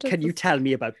 can you tell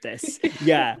me about this?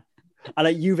 Yeah. And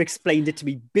like, you've explained it to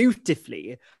me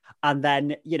beautifully. And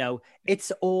then,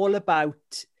 it's all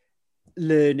about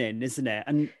learning, isn't it?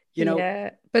 And,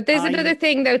 but there's another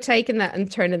thing though, taking that and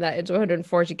turning that into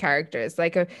 140 characters,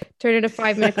 like turning a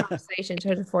 5-minute conversation to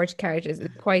 140 characters is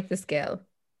quite the skill.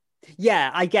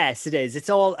 Yeah, I guess it is. It's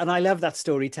all, and I love that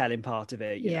storytelling part of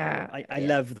it. I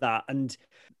love that. And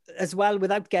as well,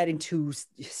 without getting too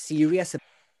serious,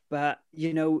 but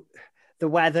the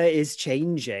weather is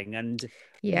changing. And,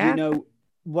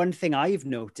 one thing I've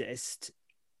noticed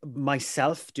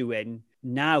myself doing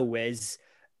now is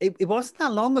it wasn't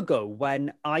that long ago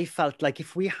when I felt like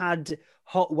if we had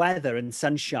hot weather and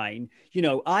sunshine,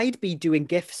 I'd be doing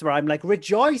GIFs where I'm like,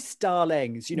 rejoice,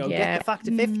 darlings, get the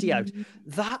factor 50 out.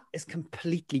 That is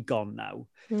completely gone now.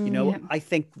 I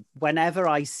think whenever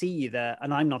I see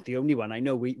and I'm not the only one, I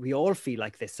know we all feel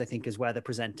like this, I think, as weather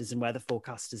presenters and weather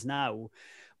forecasters now,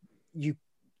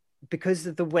 because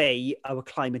of the way our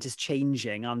climate is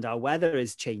changing and our weather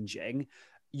is changing,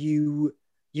 you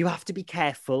have to be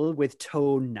careful with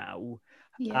tone now.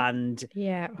 And,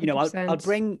 I'll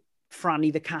bring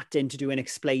Franny the cat in to do an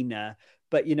explainer.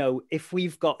 But, if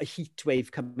we've got a heat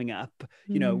wave coming up,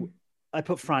 I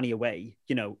put Franny away,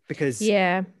 because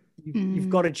you've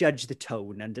got to judge the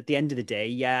tone. And at the end of the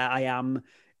day, I am,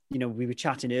 we were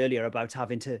chatting earlier about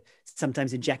having to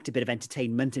sometimes inject a bit of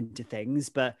entertainment into things.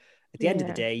 But at the end of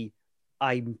the day,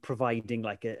 I'm providing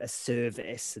like a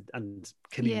service and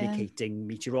communicating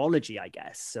meteorology, I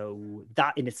guess. So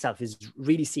that in itself is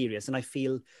really serious. And I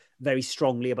feel very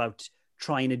strongly about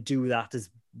trying to do that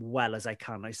as well as I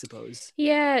can, I suppose.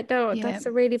 That's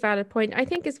a really valid point. I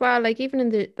think as well, like even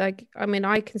in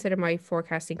I consider my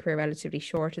forecasting career relatively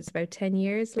short. It's about 10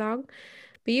 years long,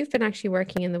 but you've been actually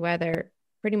working in the weather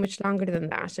pretty much longer than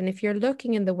that. And if you're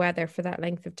looking in the weather for that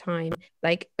length of time,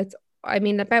 like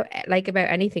about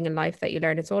anything in life that you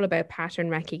learn, it's all about pattern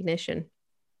recognition.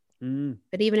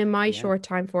 But even in my short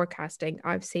time forecasting,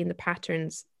 I've seen the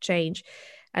patterns change.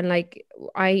 And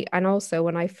also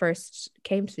when I first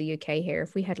came to the UK here,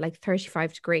 if we had like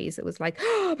 35 degrees, it was like,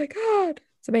 oh my God,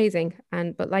 it's amazing.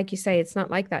 But like you say, it's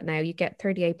not like that now. You get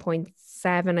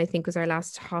 38.7, I think was our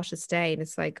last hottest day. And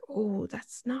it's like, oh,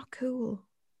 that's not cool.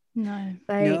 No.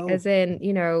 As in,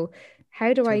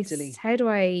 how do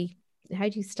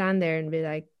you stand there and be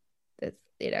like,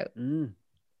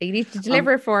 you need to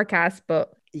deliver a forecast,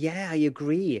 but I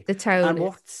agree. The tone.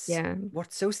 And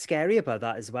what's so scary about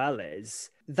that as well is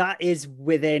that is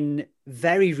within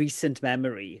very recent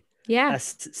memory.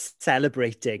 Us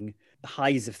celebrating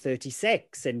highs of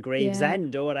 36 in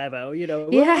Gravesend or whatever,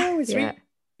 it's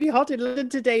really hot in London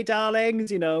today,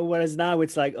 darlings, whereas now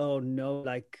it's like, oh no,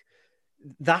 like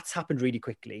that's happened really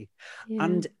quickly.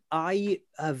 And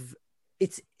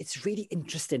it's really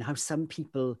interesting how some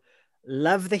people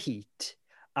love the heat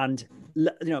and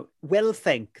will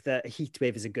think that a heat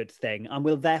wave is a good thing and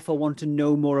will therefore want to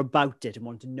know more about it and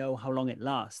want to know how long it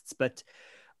lasts. But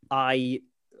I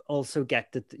also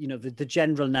get that the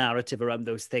general narrative around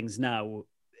those things now,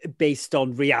 based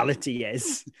on reality,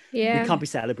 is we can't be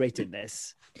celebrating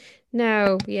this.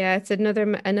 No, it's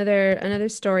another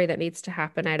story that needs to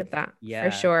happen out of that,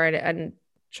 for sure. And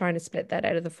trying to split that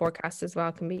out of the forecast as well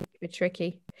can be a bit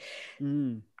tricky.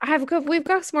 We've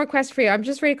got some more questions for you. I'm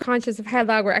just really conscious of how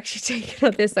long we're actually taking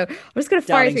on this, so I'm just going to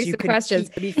fire through some questions.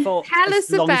 Tell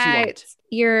us about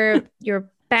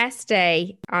your best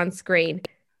day on screen.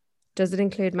 Does it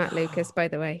include Matt Lucas, by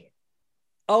the way?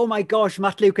 Oh my gosh,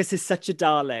 Matt Lucas is such a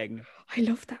darling. I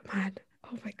love that man.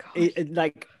 Oh my god.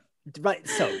 Right,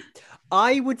 so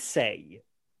I would say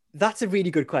that's a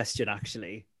really good question,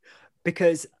 actually,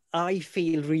 because I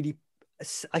feel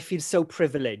so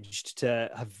privileged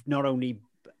to have not only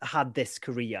had this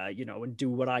career, and do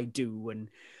what I do and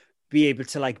be able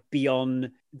to be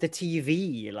on the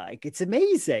TV. Like, it's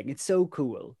amazing. It's so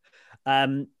cool.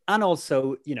 And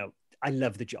also, I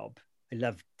love the job. I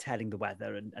love telling the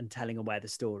weather and telling a weather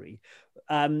story.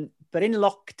 But in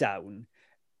lockdown,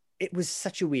 it was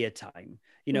such a weird time.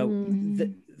 You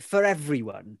know, for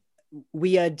everyone,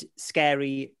 weird,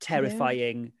 scary,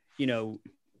 terrifying, you know,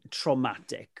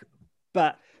 traumatic.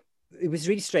 But it was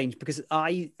really strange because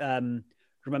I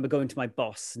remember going to my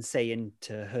boss and saying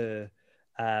to her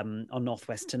on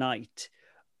Northwest Tonight,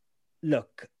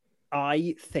 look,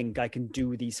 I think I can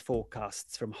do these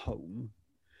forecasts from home.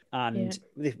 And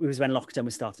it was when lockdown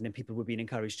was starting and people were being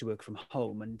encouraged to work from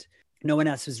home and no one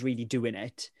else was really doing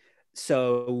it.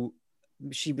 So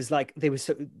she was like,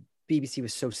 BBC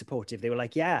was so supportive. They were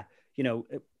like, yeah, you know,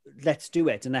 let's do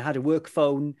it. And I had a work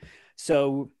phone.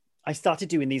 So I started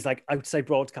doing these like outside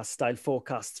broadcast style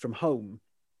forecasts from home.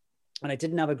 And I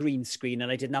didn't have a green screen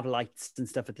and I didn't have lights and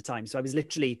stuff at the time. So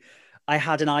I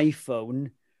had an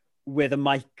iPhone with a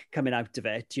mic coming out of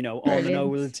it, you know, on an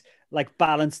old, like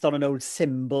balanced on an old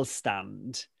cymbal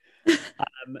stand.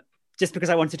 Just because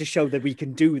I wanted to show that we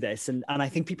can do this. And I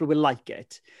think people will like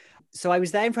it. So I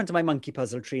was there in front of my monkey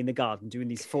puzzle tree in the garden doing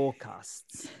these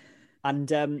forecasts.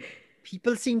 And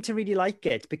people seemed to really like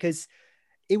it because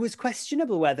it was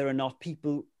questionable whether or not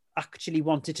people actually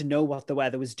wanted to know what the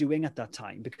weather was doing at that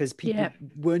time because people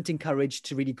weren't encouraged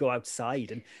to really go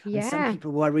outside. And some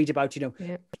people were worried about, you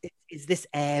know, is this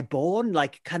airborne?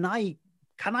 Like, can I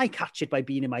catch it by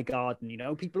being in my garden? You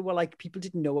know, people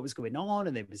didn't know what was going on.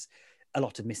 And there was a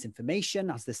lot of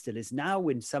misinformation, as there still is now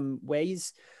in some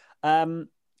ways.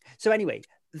 So anyway,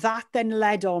 that then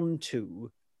led on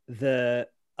to the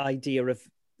idea of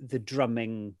the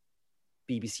drumming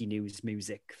BBC News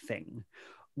music thing,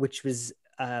 which was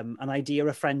an idea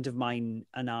a friend of mine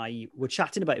and I were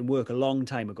chatting about in work a long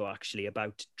time ago, actually,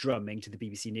 about drumming to the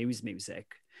BBC News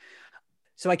music.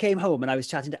 So I came home and I was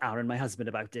chatting to Aaron, my husband,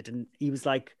 about it. And he was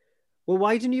like, well,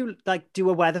 why don't you like do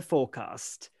a weather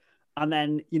forecast and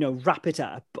then, you know, wrap it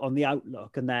up on the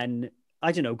Outlook and then,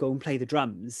 I don't know, go and play the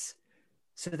drums.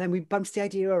 So then we bounced the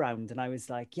idea around and I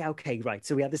was like, yeah, okay, right.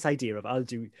 So we had this idea of I'll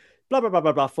do blah, blah, blah,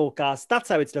 blah, blah, forecast. That's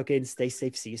how it's looking. Stay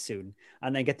safe. See you soon.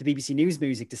 And then get the BBC News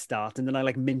music to start. And then I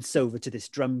like mince over to this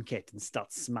drum kit and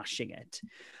start smashing it.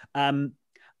 And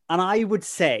I would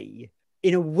say,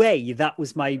 in a way, that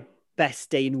was my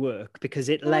best day in work because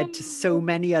it led to so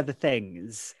many other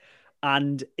things.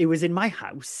 And it was in my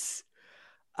house.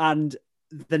 And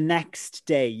the next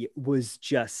day was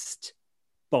just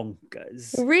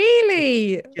bonkers.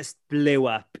 Really? Just blew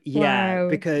up. Yeah. Wow.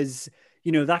 Because,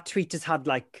 you know, that tweet has had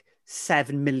like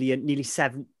 7 million, nearly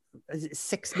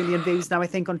 6 million views now, I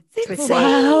think, on Twitter.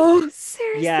 Wow.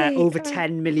 Seriously? Yeah, over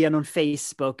 10 million on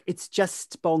Facebook. It's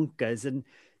just bonkers. And,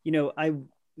 you know,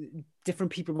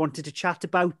 different people wanted to chat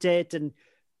about it. And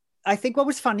I think what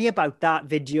was funny about that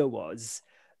video was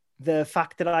the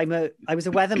fact that I was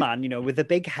a weatherman, you know, with the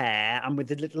big hair and with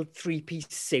the little 3-piece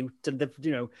suit and the,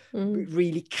 you know,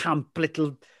 really camp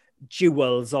little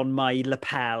jewels on my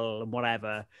lapel and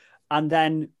whatever. And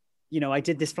then, you know, I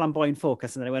did this flamboyant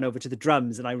focus and then I went over to the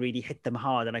drums and I really hit them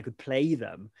hard and I could play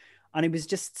them. And it was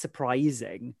just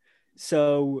surprising.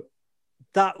 So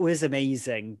that was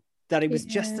amazing that it was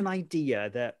just an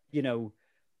idea that, you know,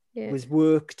 was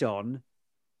worked on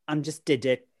and just did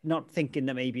it, not thinking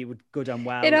that maybe it would go down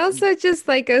well. It also just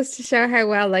like goes to show how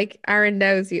well like Aaron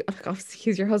knows you. Obviously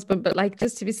he's your husband, but like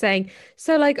just to be saying,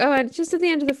 so like, oh, and just at the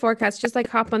end of the forecast, just like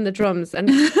hop on the drums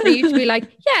and for you to be like,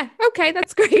 yeah, okay,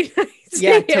 that's great.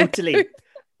 Yeah, totally.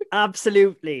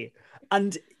 Absolutely.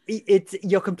 And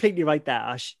you're completely right there,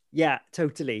 Ash. Yeah,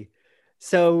 totally.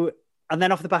 So, and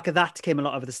then off the back of that came a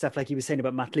lot of the stuff like you were saying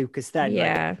about Matt Lucas then.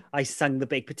 Yeah. Like, I sang the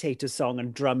Baked Potato song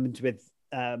and drummed with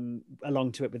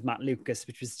along to it with Matt Lucas,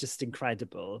 which was just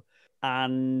incredible.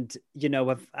 And, you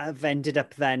know, I've ended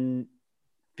up then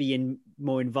being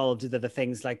more involved with other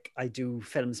things. Like I do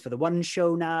films for the One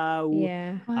Show now.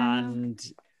 Yeah. And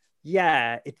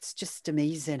yeah, it's just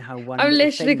amazing how one. I've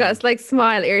literally got this like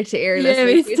smile ear to ear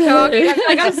listening to you too. talking. I'm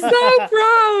like, I'm so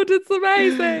proud. It's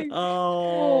amazing.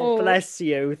 Oh, bless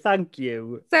you. Thank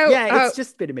you. So yeah, it's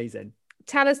just been amazing.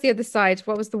 Tell us the other side.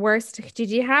 What was the worst? Did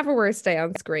you have a worst day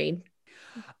on screen?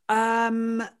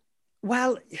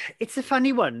 Well, it's a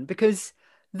funny one because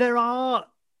there are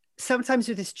sometimes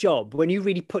with this job, when you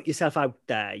really put yourself out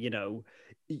there, you know,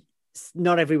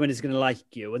 not everyone is going to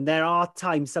like you. And there are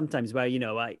times sometimes where, you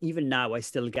know, even now I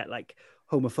still get like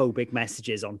homophobic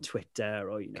messages on Twitter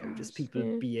or, you know, just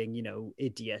people being, you know,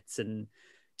 idiots and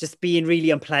just being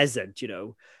really unpleasant, you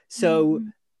know. So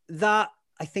that,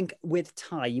 I think with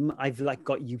time, I've like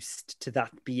got used to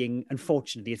that being,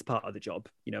 unfortunately, it's part of the job.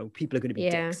 You know, people are going to be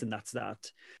dicks and that's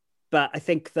that. But I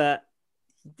think that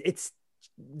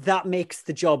that makes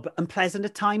the job unpleasant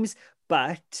at times.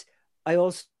 But I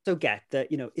also get that,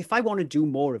 you know, if I want to do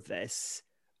more of this,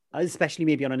 especially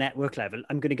maybe on a network level,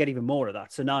 I'm going to get even more of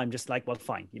that. So now I'm just like, well,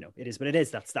 fine, you know, it is what it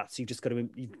is. That's that. So you've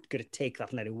got to take that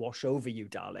and let it wash over you,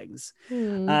 darlings.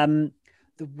 The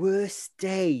worst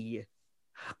day,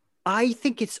 I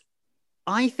think,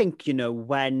 you know,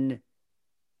 when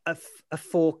a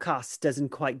forecast doesn't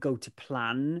quite go to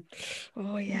plan.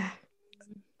 Oh yeah.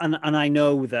 And I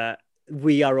know that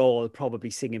we are all probably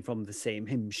singing from the same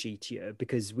hymn sheet here,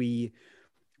 because we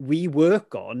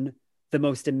work on the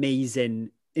most amazing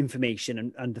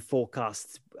information, and the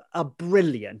forecasts are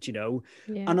brilliant, you know.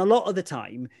 And a lot of the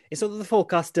time it's not that the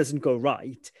forecast doesn't go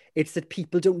right, it's that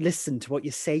people don't listen to what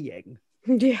you're saying.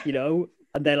 You know,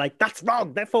 and they're like, that's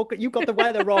wrong, you got the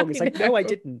weather wrong. It's like, no, I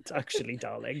didn't actually,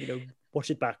 darling, you know, watch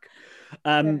it back.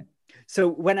 So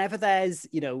whenever there's,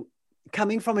 you know,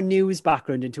 coming from a news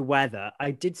background into weather,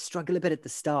 I did struggle a bit at the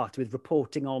start with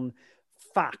reporting on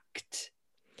fact.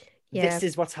 This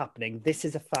is what's happening. This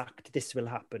is a fact. This will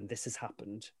happen. This has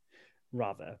happened.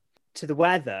 Rather to the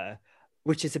weather,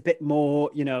 which is a bit more,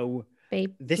 you know,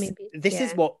 this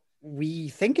is what we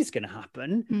think is going to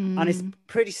happen, and it's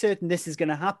pretty certain this is going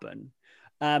to happen.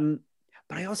 But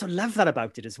I also love that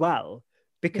about it as well,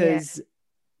 because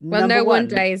no one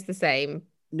day is the same.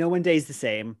 No one day is the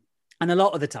same, and a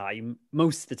lot of the time,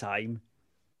 most of the time,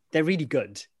 they're really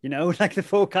good. You know, like the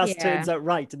forecast turns out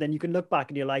right, and then you can look back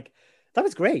and you're like, that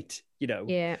was great, you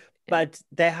know. But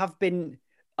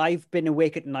I've been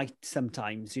awake at night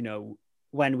sometimes, you know,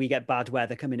 when we get bad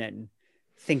weather coming in,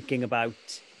 thinking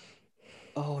about,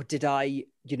 oh, did I,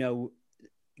 you know,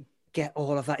 get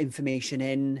all of that information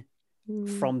in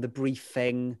from the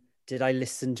briefing? Did I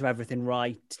listen to everything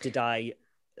right? Did I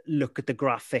look at the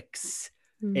graphics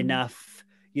enough?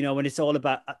 You know, when it's all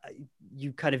about,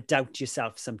 you kind of doubt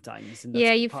yourself sometimes. And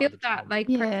you feel that like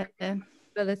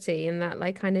ability, and that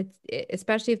like kind of,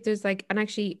 especially if there's like, and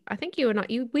actually I think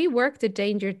we worked a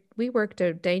danger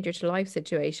to life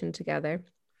situation together.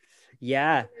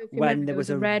 When there was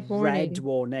a red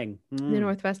warning in the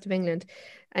northwest of England,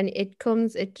 and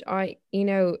you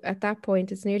know, at that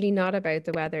point it's nearly not about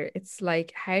the weather. It's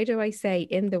like, how do I say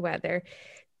in the weather,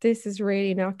 this is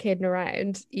really not kidding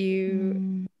around.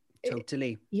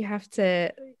 Totally. You have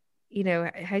to, you know,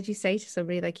 how do you say to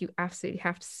somebody, like, you absolutely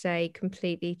have to stay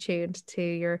completely tuned to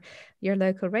your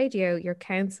local radio, your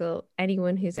council,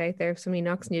 anyone who's out there. If somebody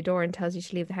knocks on your door and tells you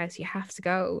to leave the house, you have to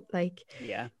go. Like,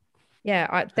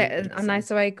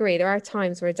 so I agree. There are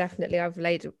times where definitely I've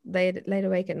laid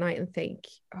awake at night and think,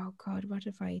 oh God, what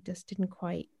if I just didn't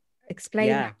quite explain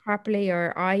that properly,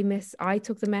 or I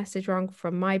took the message wrong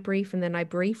from my brief, and then I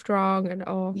briefed wrong,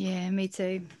 and me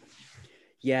too.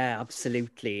 Yeah,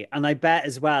 absolutely. And I bet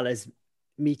as well, as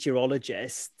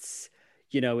meteorologists,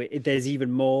 you know, there's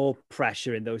even more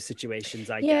pressure in those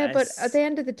situations, I guess. But at the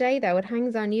end of the day, though, it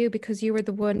hangs on you, because you were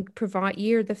the one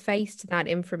you're the face to that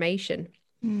information.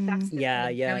 That's the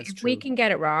thing. If we can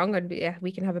get it wrong, and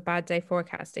we can have a bad day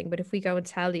forecasting, but if we go and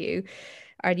tell you,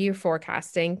 are you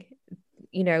forecasting,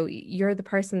 you know, you're the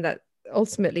person that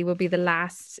ultimately will be the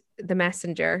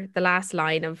messenger, the last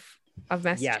line of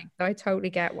messaging. So I totally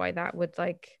get why that would,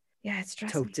 like, it's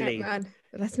stressful. Totally. Man.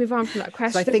 But let's move on from that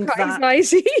question. So I think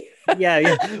anxiety.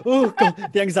 Oh God,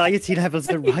 the anxiety levels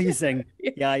are rising.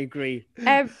 I agree.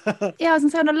 I was gonna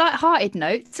say, on a light-hearted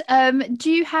note,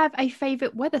 do you have a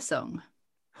favourite weather song?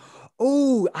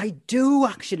 Oh, I do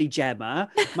actually, Gemma.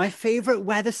 My favourite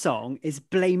weather song is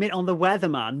Blame It on the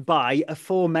Weatherman by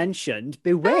aforementioned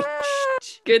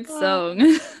Bewitched. Good song.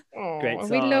 Great song.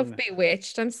 We love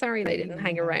Bewitched. I'm sorry they didn't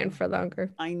hang around for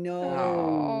longer. I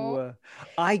know.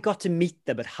 I got to meet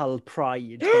them at Hull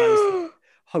Pride when I was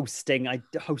hosting. I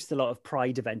host a lot of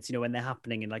Pride events, you know, when they're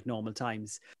happening in like normal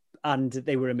times. And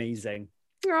they were amazing.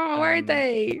 Oh, weren't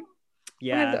they?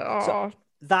 Yeah. So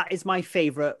that is my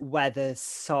favourite weather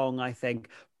song, I think.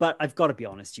 But I've got to be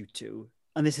honest, you two,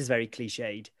 and this is very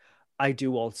cliched, I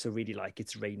do also really like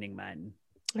It's Raining Men.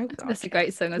 Oh God, that's a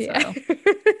great song as well.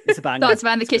 It's a banger. Starts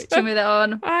around the kitchen with it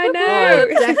on. I know.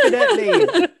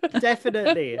 Oh,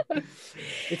 definitely.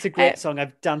 It's a great song.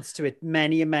 I've danced to it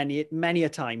many a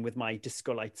time with my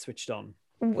disco lights switched on.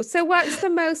 So what's the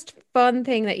most fun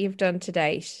thing that you've done to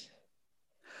date?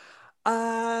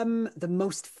 The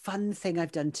most fun thing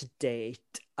I've done to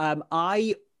date.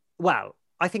 I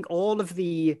think all of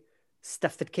the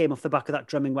stuff that came off the back of that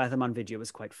Drumming Weatherman video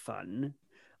was quite fun.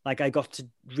 Like, I got to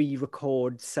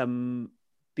re-record some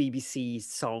BBC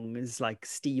songs, like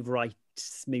Steve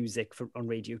Wright's music on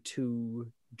Radio 2,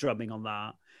 drumming on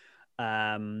that.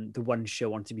 The One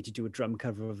Show wanted me to do a drum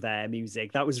cover of their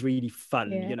music. That was really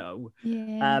fun, you know.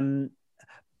 Yeah.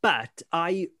 But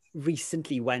I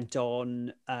recently went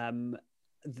on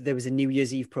there was a New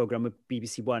Year's Eve program with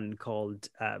BBC One called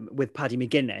with Paddy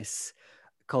McGuinness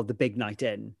called The Big Night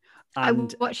In.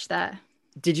 And I watched that.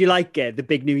 did you like it? The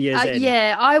Big New Year's In?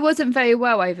 Yeah, I wasn't very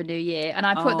well over New Year, and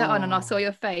I put that on and I saw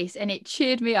your face and it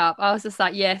cheered me up. I was just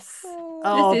like, yes,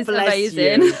 this is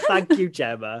amazing. You. Thank you,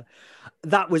 Gemma.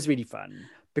 That was really fun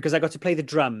because I got to play the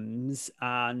drums,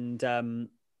 and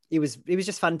it was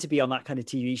just fun to be on that kind of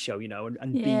TV show, you know,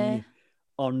 and be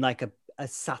on like a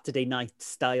Saturday night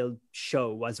style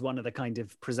show as one of the kind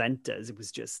of presenters. It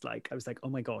was just like, I was like, oh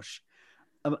my gosh,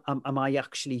 am I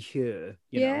actually here?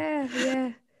 You know?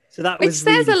 Yeah. So that Which was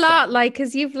says really a lot, fun. like,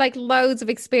 because you've like loads of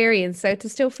experience. So to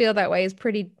still feel that way is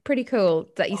pretty cool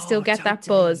that you still get that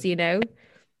buzz, you know?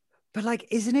 But like,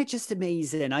 isn't it just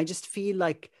amazing? I just feel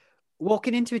like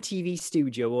walking into a TV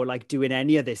studio or like doing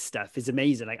any of this stuff is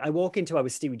amazing. Like I walk into our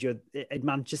studio in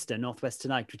Manchester, Northwest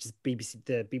Tonight, which is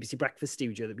the BBC Breakfast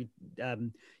studio that we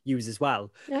use as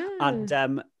well.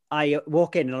 And I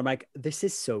walk in and I'm like, this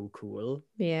is so cool.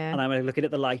 Yeah. And I'm like looking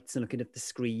at the lights and looking at the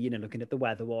screen and looking at the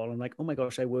weather wall. I'm like, oh my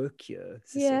gosh, I work here.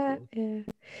 This is so cool. Yeah.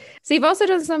 So you've also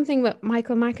done something with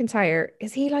Michael McIntyre.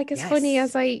 Is he like as funny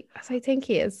as I think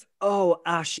he is? Oh,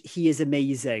 Ash, he is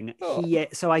amazing.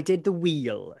 So I did The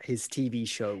Wheel, his TV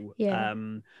show. Yeah.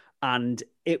 And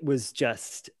it was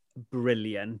just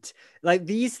brilliant. Like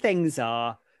these things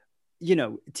are, you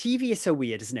know, TV is so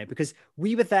weird, isn't it? Because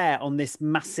we were there on this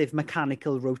massive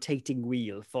mechanical rotating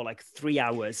wheel for like 3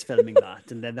 hours filming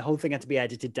that. And then the whole thing had to be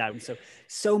edited down.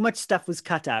 So much stuff was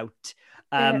cut out.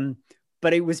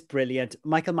 But it was brilliant.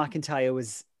 Michael McIntyre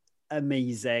was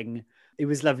amazing. It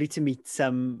was lovely to meet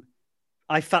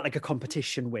I felt like a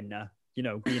competition winner, you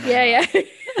know. Being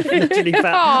Literally felt,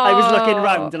 I was looking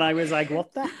around and I was like,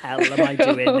 what the hell am I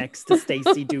doing next to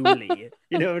Stacey Dooley?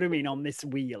 You know what I mean? On this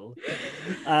wheel.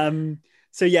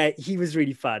 So yeah, he was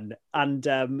really fun. And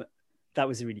that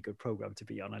was a really good program to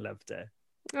be on. I loved it.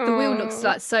 The wheel looks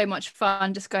like so much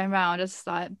fun just going around. It's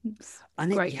like,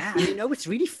 great. You know, it's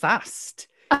really fast.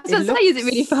 I was going to say, is it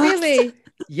really fast? Really?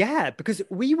 Yeah, because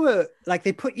we were like,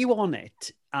 they put you on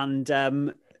it and,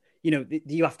 you know,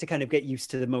 you have to kind of get used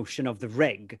to the motion of the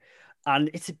rig.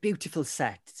 And it's a beautiful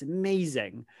set. It's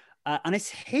amazing. And it's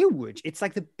huge. It's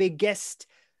like the biggest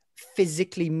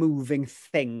physically moving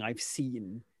thing I've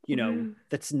seen, you know,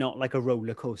 that's not like a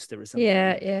roller coaster or something.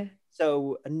 Yeah.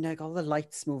 So, and like all the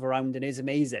lights move around and it's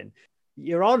amazing.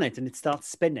 You're on it and it starts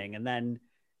spinning and then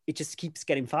it just keeps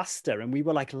getting faster. And we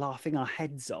were like laughing our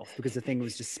heads off because the thing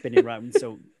was just spinning around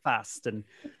so fast.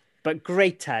 But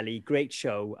great telly, great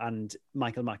show. And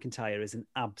Michael McIntyre is an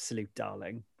absolute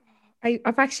darling.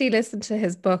 I've actually listened to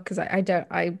his book because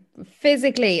I'm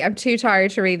too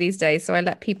tired to read these days. So I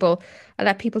let people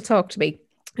talk to me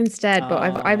instead.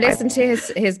 But I've listened to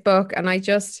his book and I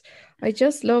just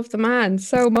love the man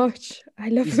so much. I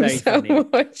love him so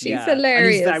much. He's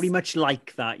hilarious. And he's very much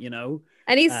like that, you know.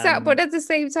 And he's but at the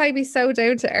same time, he's so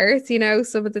down to earth, you know.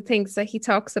 Some of the things that he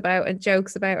talks about and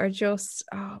jokes about are just,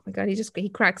 oh my God, he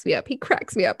cracks me up. He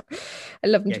cracks me up. I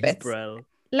love him to bits.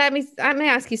 Let me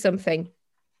ask you something.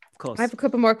 Course. I have a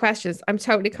couple more questions. I'm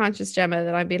totally conscious, Gemma,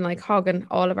 that I've been like hogging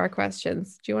all of our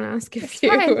questions. Do you want to ask a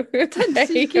few?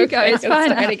 It's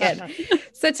fine. Again.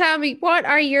 So tell me,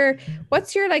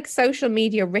 what's your like social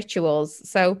media rituals?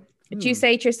 So do you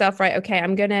say to yourself, right, okay,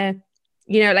 I'm gonna,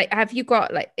 you know, like, have you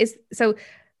got like,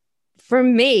 for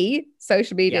me,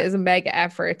 social media is a mega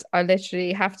effort. I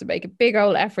literally have to make a big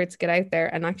old effort to get out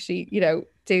there and actually, you know,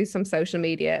 do some social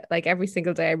media like every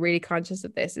single day. I'm really conscious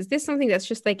of this. Is this something that's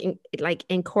just like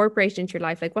incorporated into your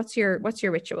life? Like what's your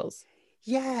rituals?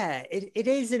 Yeah, it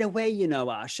is in a way, you know,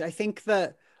 Ash. I think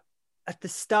that at the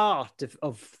start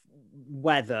of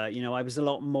weather, you know, I was a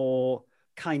lot more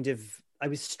I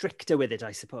was stricter with it,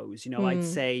 I suppose. You know, I'd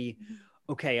say,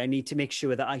 okay, I need to make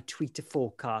sure that I tweet a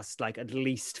forecast like at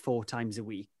least 4 times a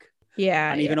week.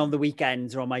 Yeah. And even on the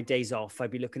weekends or on my days off,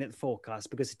 I'd be looking at the forecast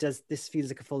because this feels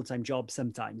like a full-time job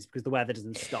sometimes because the weather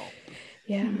doesn't stop.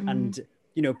 Yeah. And,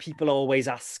 you know, people always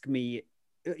ask me,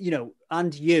 you know,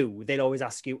 and they'll always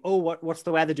ask you, oh, what's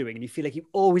the weather doing? And you feel like you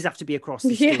always have to be across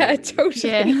the story. Yeah,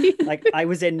 totally. Yeah. Like I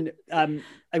was in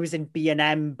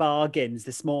B&M Bargains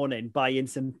this morning buying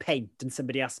some paint and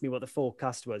somebody asked me what the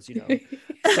forecast was, you know.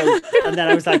 So, and then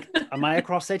I was like, am I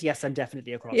across it? Yes, I'm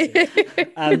definitely across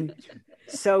it.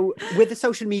 So with the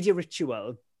social media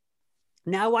ritual,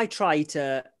 now I try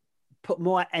to put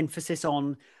more emphasis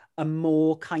on a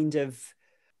more kind of,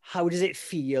 how does it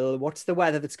feel? What's the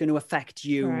weather that's going to affect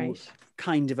you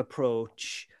kind of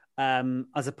approach,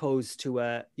 as opposed to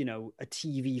a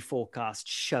TV forecast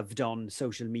shoved on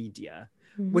social media,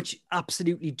 which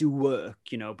absolutely do work,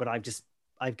 you know, but I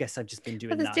guess I've just been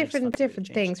doing that. But there's different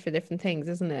things for different things,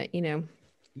 isn't it? You know?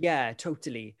 Yeah,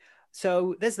 totally.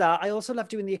 So there's that. I also love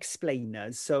doing the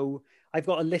explainers. So I've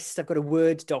got a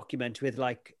Word document with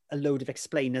like a load of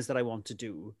explainers that I want to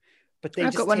do. But they I've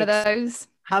just got one of take... those.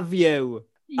 Have you?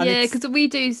 And Yeah, it's... because we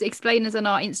do explainers on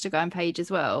our Instagram page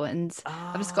as well, and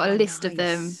I've just got a list of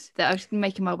them nice. that I'm just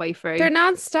making my way through. They're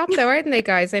non-stop though, aren't they,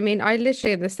 guys? I mean, I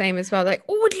literally am the same as well. Like,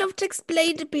 oh, I'd love to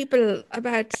explain to people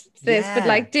about this, but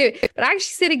Yeah. but actually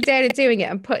sitting down and doing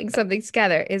it and putting something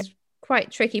together is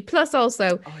quite tricky. Plus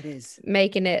also Oh, it is.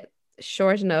 making it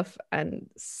short enough and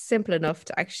simple enough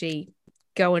to actually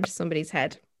go into somebody's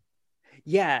head.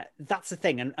 Yeah, that's the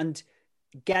thing. And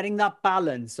getting that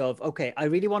balance of, okay, I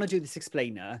really want to do this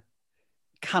explainer.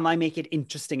 Can I make it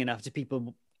interesting enough to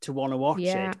people to want to watch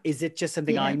it? Is it just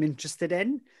something I'm interested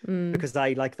in because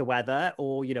I like the weather,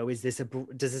 or is this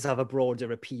does this have a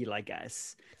broader appeal? I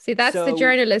guess. See, that's the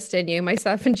journalist in you.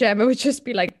 Myself and Gemma would just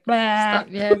be like, stop,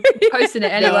 posting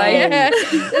it anyway. No.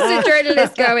 There's a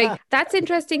journalist going, that's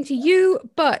interesting to you,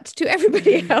 but to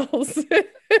everybody else.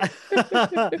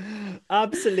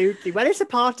 Absolutely. Well, it's a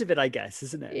part of it, I guess,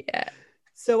 isn't it? Yeah.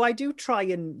 So I do try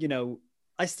and,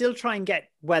 I still try and get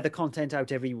weather content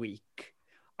out every week.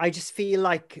 I just feel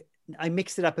like I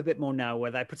mix it up a bit more now,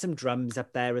 where I put some drums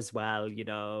up there as well,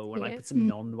 and I put some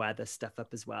non-weather stuff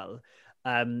up as well,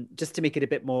 just to make it a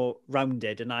bit more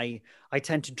rounded. And I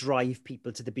tend to drive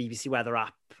people to the BBC Weather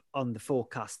app on the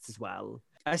forecasts as well.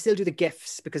 I still do the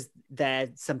GIFs because they're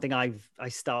something I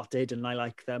started and I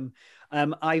like them.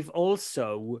 I've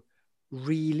also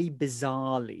really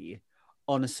bizarrely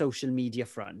on a social media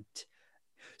front.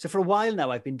 So for a while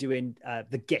now, I've been doing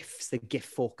the GIFs, the GIF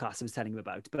forecast I was telling you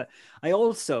about. But I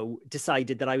also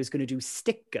decided that I was going to do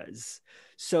stickers.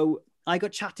 So I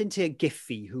got chatting to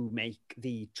Giphy, who make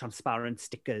the transparent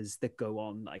stickers that go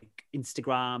on like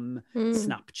Instagram,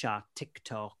 Snapchat,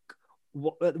 TikTok,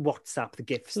 WhatsApp, the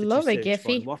GIFs that Love you a search for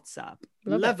Giphy. on WhatsApp.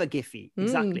 Love a Giphy,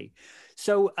 exactly.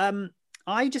 So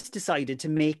I just decided to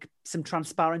make some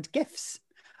transparent GIFs,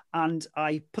 and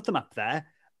I put them up there.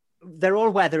 They're all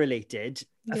weather related.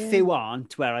 A few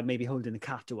aren't, where I may be holding the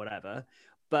cat or whatever,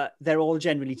 but they're all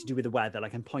generally to do with the weather.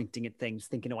 Like I'm pointing at things,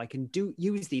 thinking, I can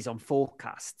use these on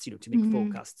forecasts, to make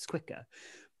forecasts quicker,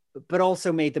 but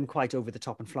also made them quite over the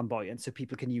top and flamboyant so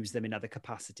people can use them in other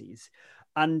capacities.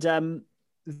 And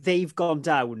they've gone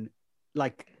down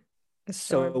like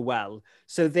so well.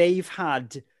 So they've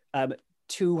had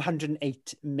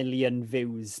 208 million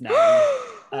views now.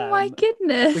 Oh my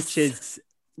goodness. Which is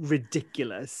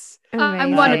ridiculous.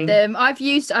 I'm one of them. I've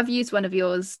used one of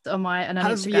yours on an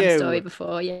Instagram story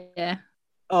before. Yeah.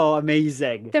 Oh,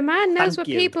 amazing. The man knows what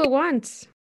people want.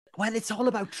 Well, it's all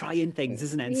about trying things,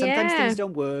 isn't it? And sometimes things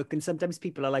don't work, and sometimes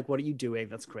people are like, what are you doing?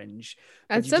 That's cringe.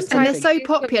 And they're so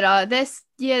popular.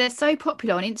 They're so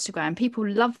popular on Instagram. People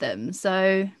love them.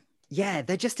 So yeah,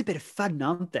 they're just a bit of fun,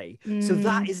 aren't they? So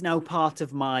that is now part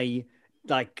of my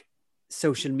like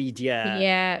social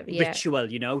media ritual,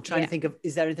 trying to think of,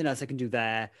 is there anything else I can do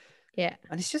there? Yeah.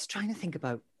 And it's just trying to think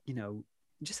about,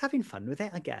 just having fun with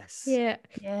it, I guess. Yeah.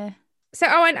 Yeah. So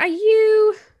Owen, are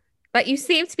you like, you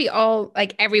seem to be all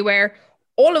like everywhere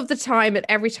all of the time at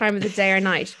every time of the day or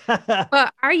night,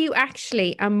 but are you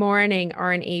actually a morning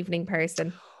or an evening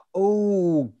person?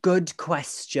 Oh, good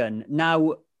question.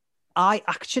 Now, I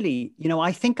actually,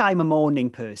 I think I'm a morning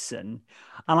person,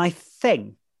 and I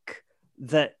think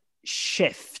that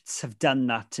shifts have done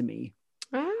that to me.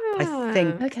 I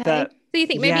think that. So you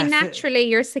think maybe naturally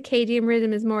your circadian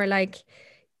rhythm is more like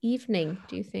evening,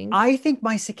 do you think? I think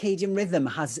my circadian rhythm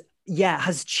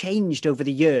has changed over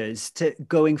the years to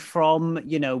going from,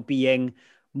 being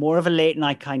more of a late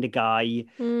night kind of guy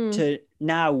to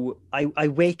now I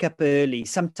wake up early.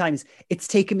 Sometimes it's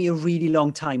taken me a really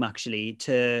long time actually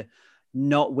to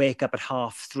not wake up at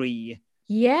 3:30.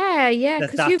 Yeah,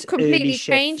 because you've completely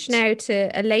changed now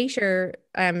to a later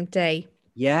day.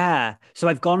 Yeah, so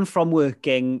I've gone from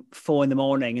working 4 a.m.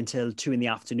 until 2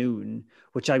 p.m,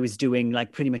 which I was doing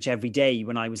like pretty much every day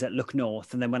when I was at Look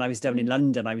North, and then when I was down in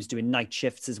London, I was doing night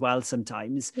shifts as well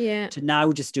sometimes. Yeah. To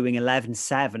now just doing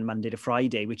 11/7 Monday to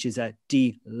Friday, which is a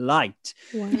delight.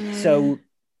 Wow. So.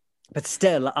 But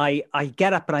still, I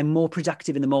get up and I'm more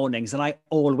productive in the mornings, and I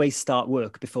always start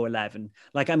work before 11.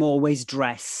 Like I'm always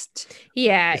dressed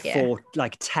before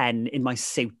like 10 in my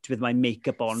suit with my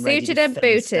makeup on. Suited and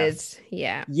booted. Stuff.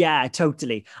 Yeah. Yeah,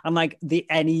 totally. And like the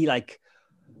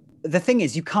thing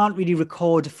is, you can't really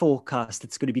record a forecast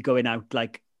that's going to be going out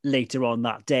like later on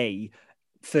that day,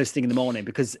 first thing in the morning,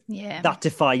 because that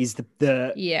defies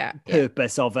the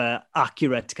purpose of a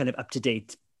accurate kind of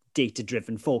up-to-date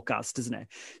data-driven forecast, doesn't it?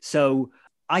 So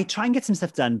I try and get some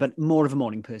stuff done, but more of a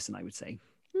morning person, I would say.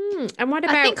 And what I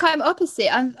about think I'm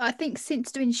opposite. I think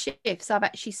since doing shifts, I've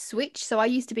actually switched. So I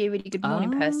used to be a really good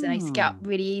morning person. I used to get up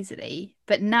really easily.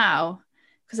 But now,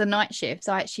 because of night shifts,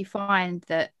 I actually find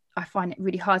that I find it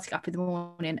really hard to get up in the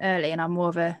morning early, and I'm more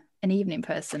of an evening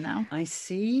person now. I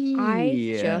see.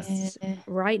 I just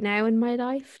right now in my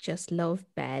life just love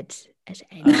bed at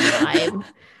any time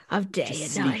of day and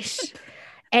sleep. night.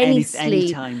 Any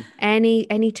sleep, time.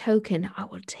 any token, I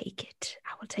will take it.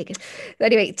 I will take it.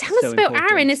 Anyway, tell us about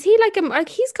important. Aaron. Is he like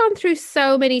he's gone through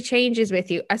so many changes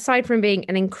with you, aside from being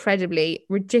an incredibly,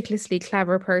 ridiculously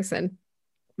clever person?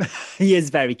 He is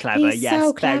very clever. He's yes,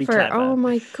 so very clever. clever. Oh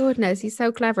my goodness, he's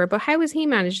so clever. But how has he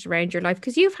managed around your life?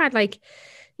 Because you've had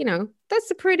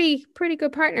that's a pretty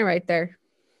good partner right there.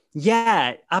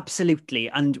 Yeah, absolutely.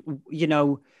 And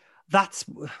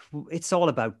it's all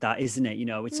about that, isn't it?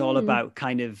 It's all about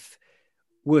kind of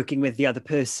working with the other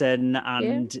person,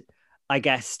 and I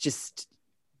guess just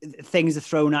things are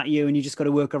thrown at you and you just got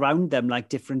to work around them, like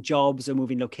different jobs or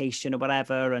moving location or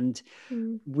whatever. And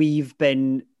we've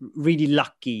been really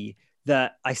lucky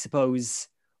that, I suppose,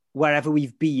 wherever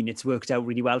we've been, it's worked out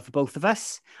really well for both of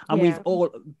us. And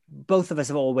both of us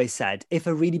have always said, if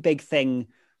a really big thing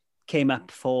came up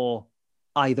for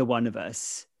either one of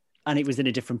us and it was in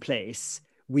a different place,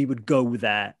 we would go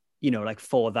there, like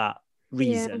for that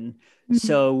reason.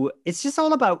 So it's just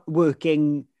all about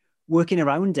working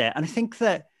around it. And I think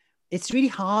that it's really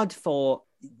hard for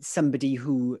somebody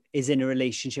who is in a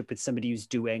relationship with somebody who's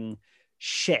doing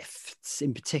shifts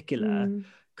in particular,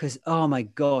 because oh my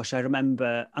gosh, I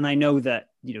remember, and I know that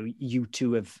you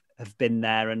two have been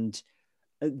there and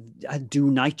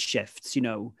do night shifts,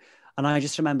 and I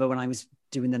just remember when I was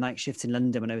doing the night shifts in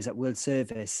London when I was at World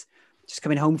Service, just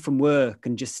coming home from work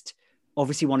and just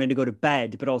obviously wanted to go to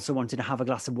bed, but also wanted to have a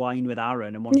glass of wine with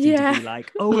Aaron and wanted to be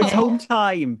like, oh, it's home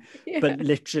time. But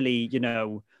literally,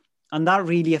 and that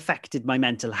really affected my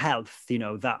mental health,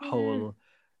 that whole,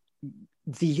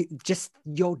 just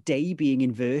your day being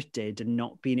inverted and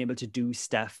not being able to do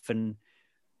stuff and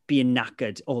being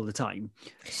knackered all the time.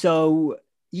 So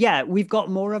yeah, we've got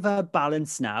more of a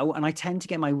balance now, and I tend to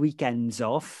get my weekends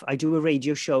off. I do a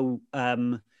radio show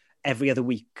every other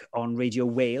week on Radio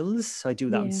Wales. So I do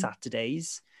that on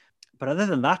Saturdays. But other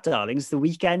than that, darlings, the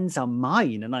weekends are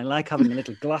mine, and I like having a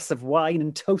little glass of wine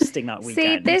and toasting that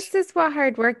weekend. See, this is what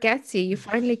hard work gets you. You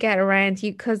finally get around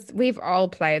because we've all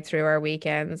played through our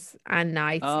weekends and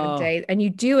nights and days, and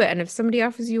you do it. And if somebody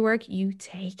offers you work, you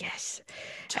take it.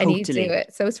 Totally. And you do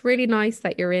it. So it's really nice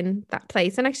that you're in that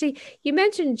place. And actually, you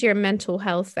mentioned your mental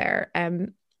health there.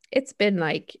 It's been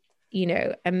like,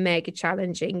 a mega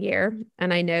challenging year.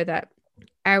 And I know that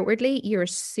outwardly you're a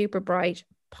super bright,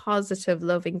 positive,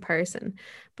 loving person.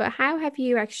 But how have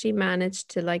you actually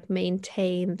managed to like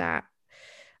maintain that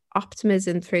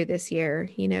optimism through this year,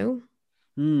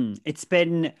 It's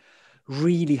been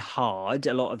really hard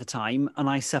a lot of the time, and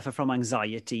I suffer from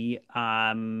anxiety.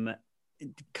 Kind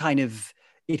of,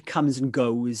 it comes and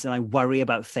goes, and I worry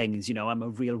about things. I'm a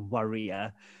real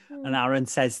worrier. And Aaron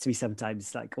says to me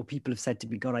sometimes, like, or people have said to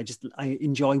me, God, I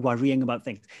enjoy worrying about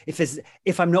things.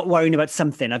 If I'm not worrying about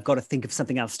something, I've got to think of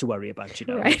something else to worry about,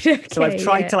 Right, okay, so I've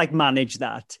tried to like manage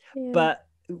that. But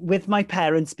with my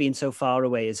parents being so far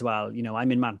away as well,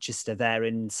 I'm in Manchester, they're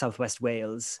in Southwest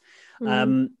Wales.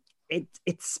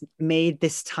 It's made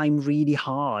this time really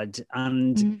hard.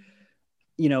 And,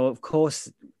 of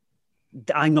course,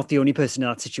 I'm not the only person in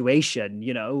that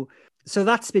situation, so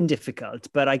that's been difficult.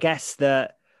 But I guess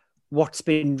that I've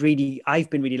been really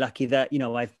lucky that,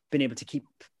 I've been able to keep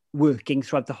working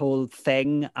throughout the whole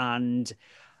thing and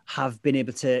have been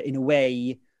able to, in a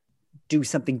way, do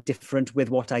something different with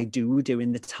what I do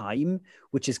during the time,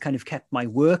 which has kind of kept my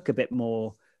work a bit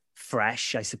more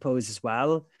fresh, I suppose, as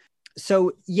well.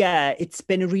 So, yeah, it's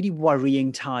been a really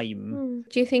worrying time.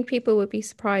 Do you think people would be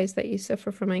surprised that you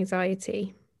suffer from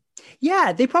anxiety?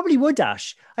 Yeah, they probably would,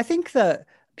 Ash. I think that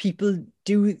people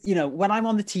do, when I'm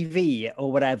on the TV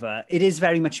or whatever, it is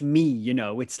very much me,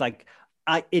 it's like,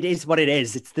 it is what it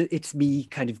is. It's me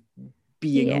kind of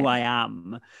being who I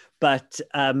am. But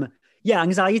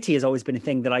anxiety has always been a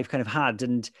thing that I've kind of had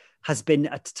and has been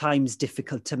at times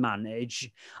difficult to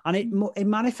manage. And it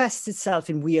manifests itself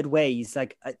in weird ways.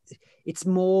 Like it's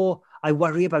more, I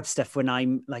worry about stuff when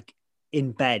I'm like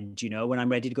in bed, when I'm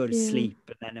ready to go to sleep,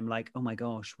 and then I'm like, oh my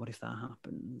gosh, what if that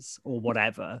happens or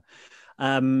whatever.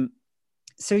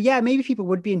 So yeah, maybe people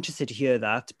would be interested to hear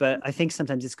that, but I think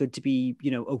sometimes it's good to be,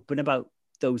 open about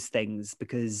those things,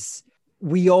 because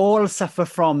we all suffer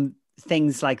from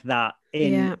things like that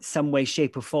in some way,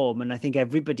 shape or form. And I think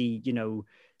everybody,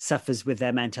 suffers with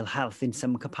their mental health in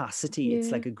some capacity.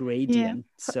 It's like a gradient.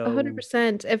 So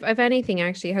 100%. If anything,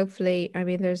 actually, hopefully, I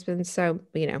mean, there's been so,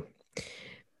 I'm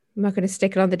not going to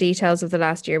stick it on the details of the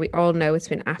last year. We all know it's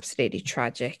been absolutely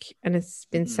tragic and it's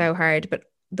been so hard. But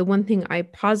the one thing I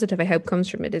hope comes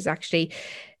from it is actually,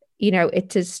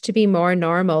 it is to be more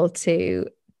normal to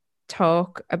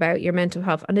talk about your mental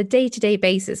health on a day-to-day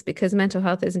basis, because mental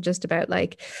health isn't just about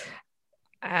like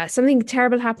something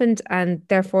terrible happened and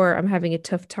therefore I'm having a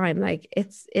tough time. Like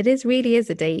it really is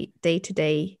a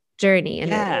day-to-day journey,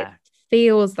 and it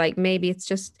feels like maybe it's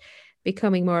just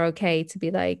becoming more okay to be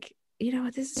like,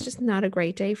 this is just not a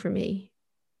great day for me.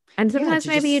 And sometimes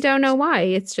maybe you don't know why.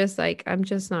 It's just like, I'm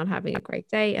just not having a great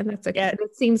day, and that's okay. Yeah.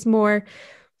 It seems more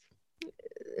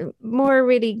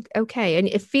really okay, and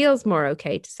it feels more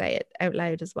okay to say it out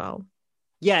loud as well.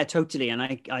 Yeah, totally. And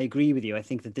I agree with you. I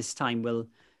think that this time will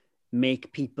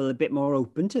make people a bit more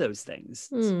open to those things.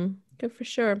 Good, for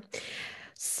sure.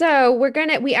 So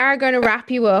we are gonna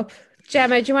wrap you up.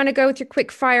 Gemma, do you want to go with your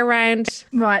quick fire round?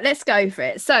 Right, let's go for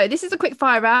it. So this is a quick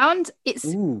fire round. It's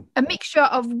a mixture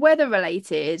of weather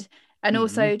related and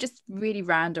also just really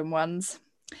random ones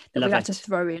that we like to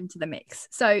throw into the mix.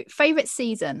 So favorite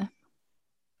season?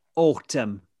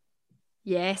 Autumn.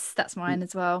 Yes, that's mine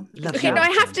as well. Okay, no,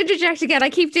 I have to interject again. I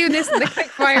keep doing this in the quick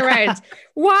fire round.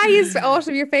 Why is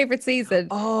autumn your favorite season?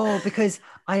 Oh, because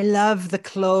I love the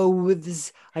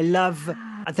clothes. I love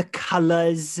the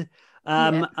colors.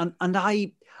 And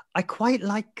I quite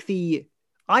like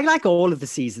I like all of the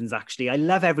seasons, actually. I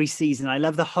love every season. I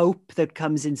love the hope that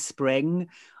comes in spring.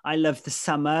 I love the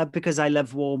summer because I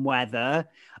love warm weather.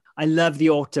 I love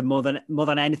the autumn more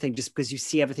than anything, just because you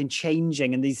see everything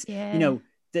changing and these,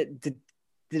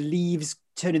 the leaves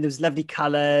turning those lovely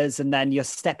colors, and then you're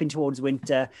stepping towards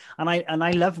winter. And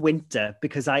I love winter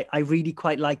because I really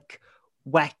quite like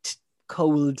wet,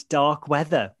 cold, dark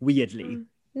weather, weirdly.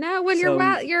 No, when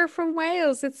you're from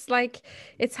Wales, it's like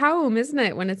it's home, isn't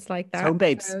it? When it's like that, it's home,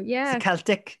 babes. So, yeah,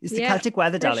 it's the Celtic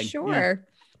weather, darling. Sure. Yeah.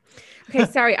 Okay,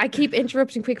 sorry, I keep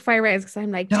interrupting quick fire rounds because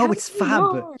I'm like, no, it's fab.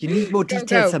 More. You need more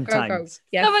detail sometimes. Go.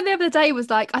 Yes. Someone the other day was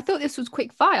like, I thought this was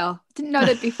quick fire. Didn't know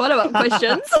there'd be follow-up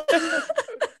questions.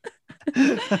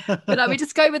 But we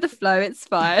just go with the flow. It's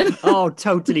fine. Oh,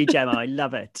 totally, Gemma. I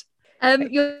love it.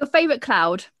 Your favorite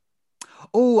cloud?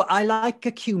 Oh, I like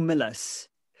a cumulus.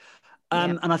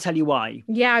 And I'll tell you why.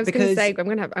 Yeah, I was going to say, I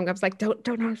was like, don't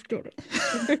have to do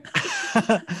it.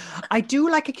 I do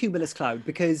like a cumulus cloud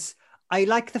because I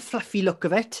like the fluffy look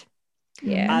of it.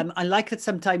 Yeah. I like that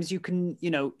sometimes you can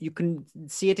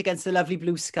see it against the lovely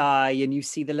blue sky and you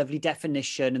see the lovely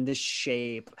definition and the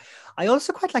shape. I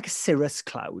also quite like a cirrus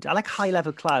cloud. I like high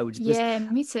level clouds. Yeah,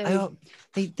 me too.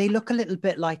 They look a little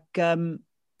bit like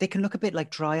they can look a bit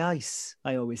like dry ice,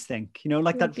 I always think.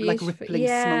 Like that, like rippling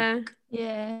smoke.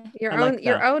 Yeah.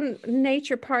 Your own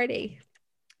nature party.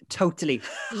 Totally.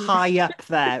 High up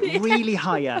there. Really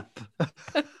high up.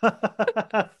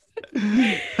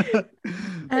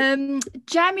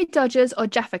 Jammy Dodgers or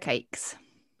Jaffa Cakes?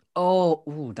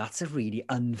 Oh, that's a really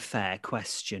unfair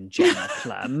question, Gemma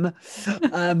Plum.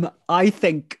 I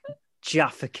think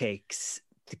Jaffa Cakes,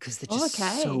 because they're just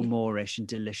so Moorish and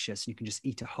delicious. You can just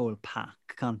eat a whole pack,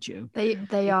 can't you?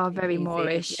 They are very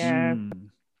Moorish. Yeah.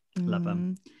 Love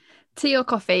them. Tea or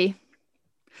coffee?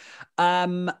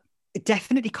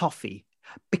 Definitely coffee,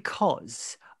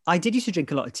 because I did used to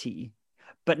drink a lot of tea,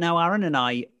 but now Aaron and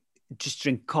I just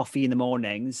drink coffee in the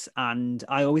mornings, and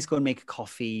I always go and make a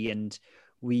coffee, and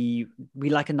we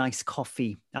like a nice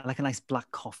coffee. I like a nice black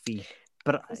coffee.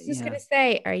 But I was just going to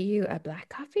say, are you a black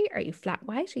coffee? Are you flat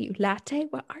white? Are you latte?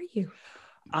 What are you?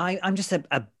 I'm just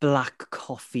a black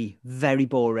coffee. Very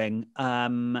boring.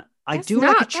 I That's do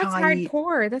not, like a chai.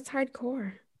 That's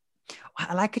hardcore.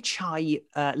 I like a chai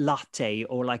latte,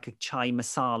 or like a chai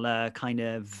masala kind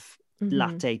of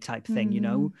latte type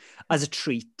thing, as a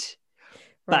treat.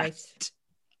 Right. But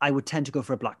I would tend to go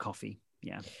for a black coffee.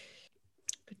 Yeah.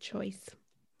 Good choice.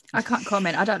 I can't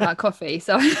comment. I don't like coffee,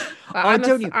 so I'm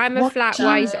a flat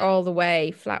white all the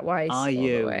way. Flat white. Are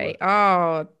you? The way.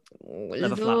 Oh,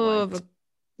 love a flat white.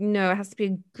 No, it has to be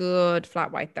a good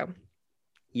flat white though.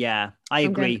 Yeah, I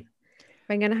agree. If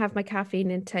I'm gonna have my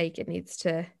caffeine intake, it's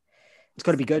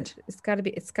got to be good. It's got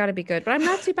to be good. But I'm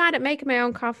not too bad at making my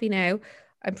own coffee now.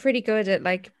 I'm pretty good at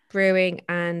like brewing,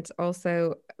 and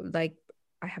also like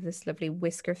I have this lovely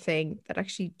whisker thing that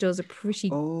actually does a pretty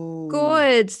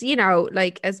good,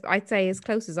 like as I'd say as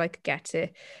close as I could get to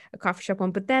a coffee shop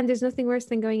one. But then there's nothing worse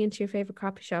than going into your favorite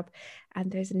coffee shop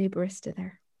and there's a new barista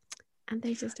there. And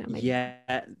they just don't make Yeah,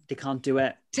 they can't do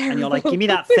it. Terrible. And you're like, give me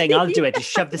that thing, I'll do it. Just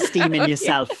shove the steam in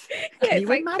yourself. Yeah, Can it's you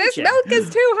like, imagine? this milk is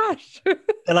too hot.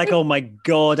 They're like, oh my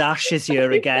God, Ash is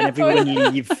here again. Everyone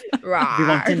leave. Be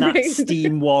wanting that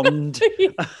steam wand.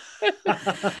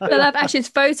 They'll have Ash's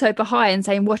photo behind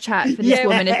saying, watch out for this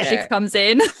woman if she comes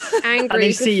in. Angry. And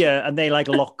they see her and they like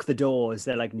lock the doors.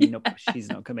 They're like, nope, she's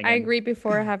not coming in. Angry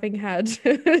before having had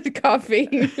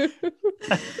coffee.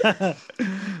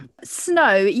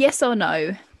 Snow, yes or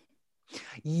no?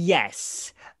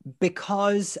 Yes,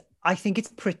 because I think it's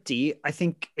pretty. I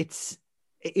think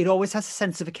it always has a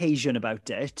sense of occasion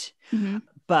about it. Mm-hmm.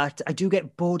 But I do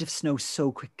get bored of snow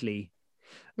so quickly.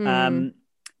 And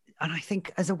I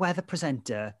think as a weather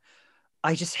presenter,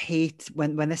 I just hate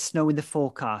when there's snow in the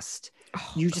forecast.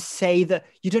 Oh, you just say that,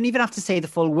 you don't even have to say the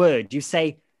full word. You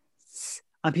say,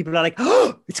 and people are like,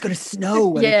 oh, it's going to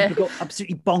snow. And people go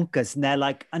absolutely bonkers. And they're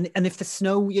like, and if the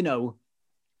snow, you know,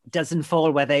 doesn't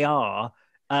fall where they are,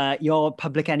 you're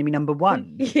public enemy number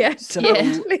one. Yeah, so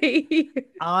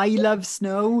I love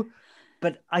snow,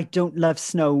 but I don't love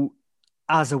snow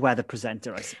as a weather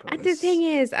presenter, I suppose. And the thing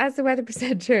is, as a weather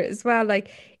presenter as well,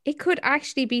 like it could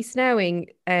actually be snowing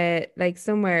like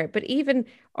somewhere, but even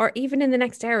in the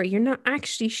next hour, you're not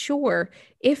actually sure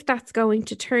if that's going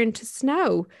to turn to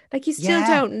snow. Like you still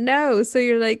don't know. So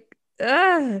you're like,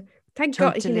 thank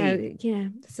God, you know, yeah,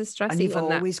 it's a stressy one. And you've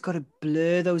always got to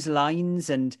blur those lines.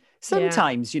 And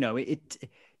sometimes, you know,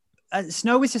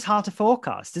 snow is just hard to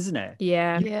forecast, isn't it?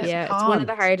 Yeah. It's one of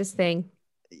the hardest things.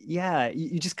 Yeah,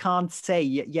 you just can't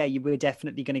say, we're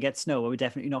definitely going to get snow or we're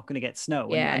definitely not going to get snow.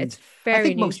 Yeah, and it's very I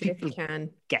think most people can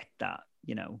get that,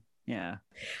 you know. Yeah.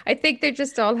 I think they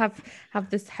just all have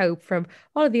this hope from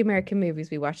all of the American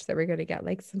movies we watch that we're going to get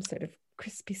like some sort of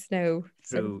crispy snow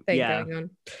sort of thing going on.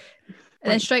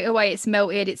 And then straight away it's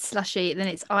melted, it's slushy, then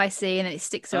it's icy, and then it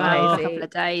sticks around for a couple of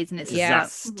days, and it's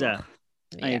disaster.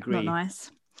 I agree. Not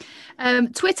nice.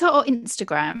 Twitter or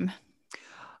Instagram?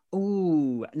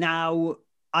 Oh, now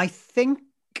I think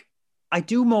I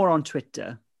do more on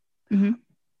Twitter,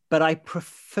 but I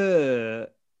prefer.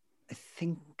 I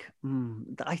think.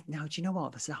 Now, do you know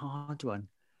what? That's a hard one.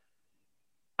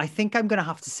 I think I'm going to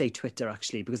have to say Twitter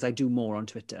actually, because I do more on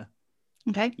Twitter.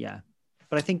 Okay. Yeah.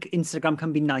 But I think Instagram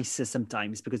can be nicer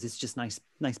sometimes because it's just nice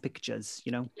pictures,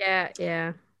 you know?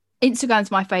 Yeah.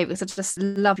 Instagram's my favourite because I just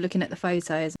love looking at the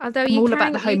photos. Although I'm all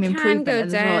about the home improvement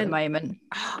as well at the moment.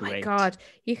 Oh my God.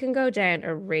 You can go down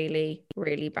a really,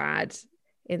 really bad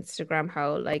Instagram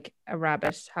hole, like a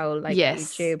rabbit hole, like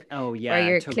YouTube. Oh yeah. Where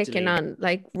you're clicking on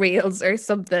like reels or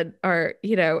something, or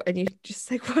you know, and you just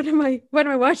like, what am I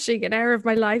watching? An hour of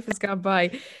my life has gone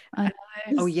by.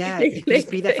 Oh yeah, you can just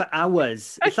be there for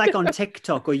hours. It's like on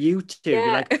TikTok or YouTube. You're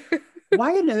like,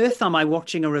 why on earth am I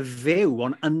watching a review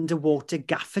on underwater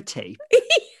gaffer tape?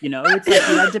 You know, it's like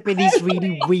you end up in these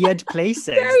really weird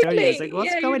places. Don't you? It's like,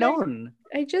 what's going on?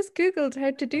 I just Googled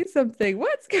how to do something.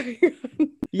 What's going on?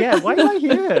 Yeah, why am I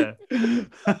here?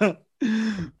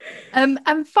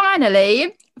 And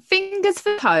finally, fingers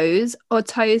for toes or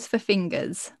toes for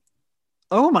fingers?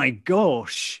 Oh my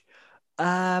gosh.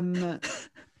 Oh,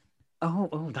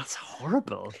 that's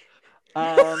horrible.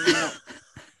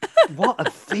 What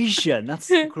a vision. That's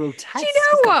grotesque. Do you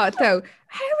know what though?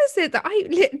 How is it that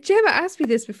Gemma asked me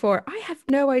this before? I have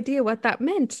no idea what that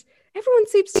meant. Everyone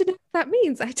seems to know what that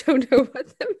means. I don't know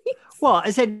what that means. What?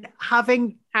 As in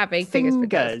having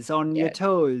fingers on your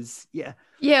toes? Yeah.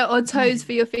 Yeah, or toes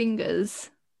for your fingers.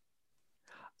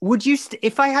 Would you,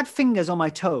 if I had fingers on my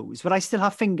toes, would I still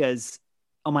have fingers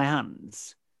on my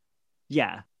hands?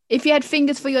 Yeah. If you had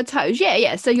fingers for your toes,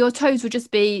 yeah. So your toes would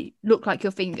just look like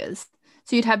your fingers.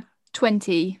 So you'd have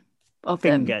 20 of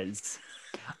fingers.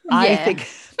 Yeah. I think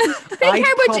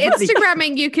how much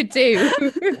Instagramming you could do.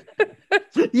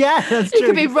 Yeah, that's true. You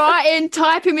could be writing,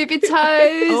 typing with your toes.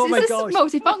 Oh my gosh.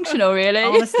 Multifunctional, really.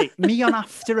 Honestly, me on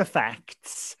After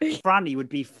Effects, Franny would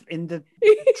be in the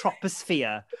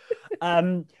troposphere.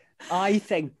 I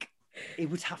think it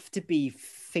would have to be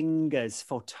fingers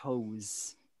for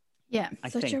toes. Yeah.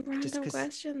 Such a random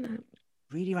question, then.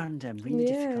 Really random, really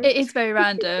difficult. It is very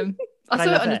random. I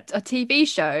saw it on a TV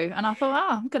show and I thought,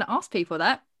 I'm going to ask people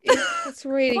that. That's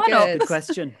really good. Good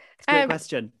question. It's a great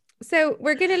question. So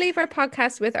we're going to leave our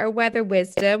podcast with our weather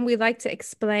wisdom. We like to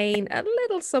explain a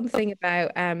little something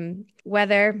about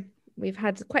weather. We've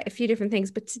had quite a few different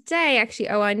things, but today, actually,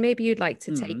 Owen, maybe you'd like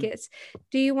to take it.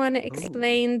 Do you want to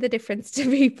explain the difference to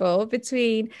people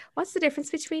what's the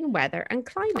difference between weather and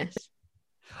climate?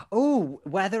 Oh,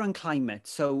 weather and climate.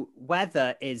 So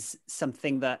weather is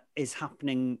something that is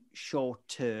happening short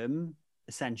term,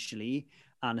 essentially,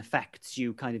 and affects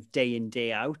you kind of day in,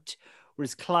 day out.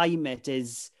 Whereas climate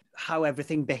is how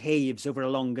everything behaves over a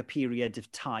longer period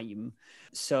of time.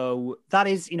 So that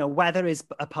is, weather is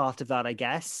a part of that, I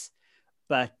guess,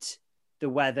 but the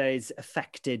weather is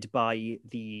affected by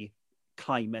the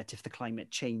climate if the climate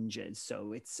changes.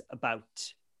 So it's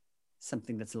about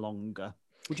something that's longer.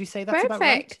 Would you say that's about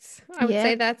right? I would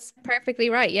say that's perfectly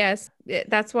right. Yes.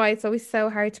 That's why it's always so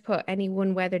hard to put any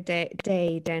one weather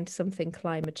day down to something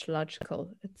climatological.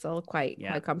 It's all quite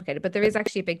complicated, but there is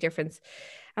actually a big difference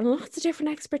and lots of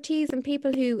different expertise and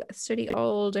people who study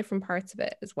all different parts of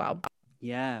it as well.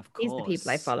 Yeah, of course. These are the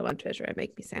people I follow on Twitter and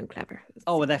make me sound clever.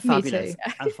 Oh, well, they're fabulous.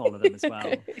 I'll follow them as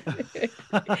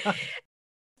well.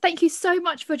 Thank you so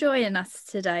much for joining us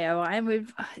today, Owain.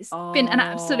 It's been an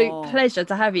absolute pleasure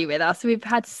to have you with us. We've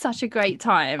had such a great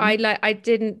time. I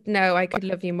didn't know I could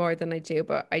love you more than I do,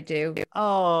 but I do.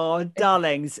 Oh,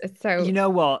 darlings. So you know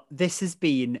what? This has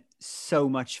been so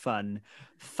much fun.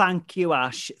 Thank you,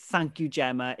 Ash. Thank you,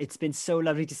 Gemma. It's been so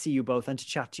lovely to see you both and to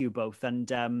chat to you both.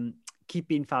 And keep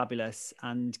being fabulous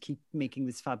and keep making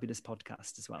this fabulous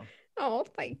podcast as well. Oh,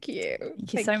 thank you.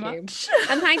 Thank you so much.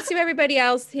 And thanks to everybody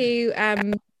else who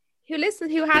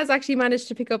listens, who has actually managed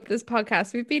to pick up this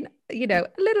podcast. We've been, a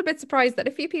little bit surprised that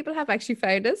a few people have actually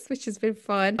found us, which has been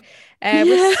fun.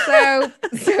 We're so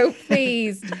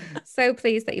pleased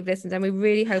that you've listened, and we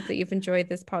really hope that you've enjoyed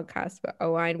this podcast with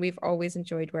Owain. We've always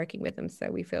enjoyed working with him, so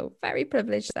we feel very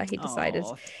privileged that he decided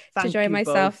to join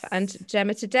myself and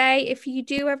Gemma today. If you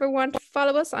do ever want to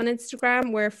follow us on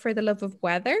Instagram, we're For the Love of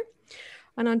Weather.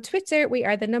 And on Twitter, we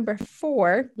are the number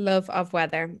 4 Love of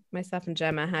Weather. Myself and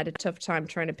Gemma had a tough time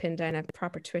trying to pin down a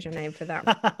proper Twitter name for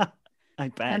that. I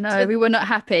bet. I know, we were not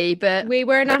happy, but we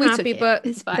were not happy, but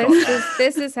it's fine.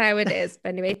 This is how it is. But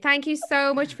anyway, thank you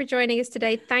so much for joining us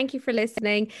today. Thank you for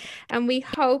listening. And we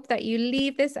hope that you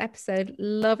leave this episode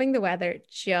loving the weather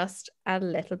just a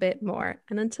little bit more.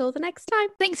 And until the next time.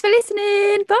 Thanks for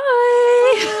listening.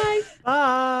 Bye.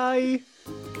 Bye.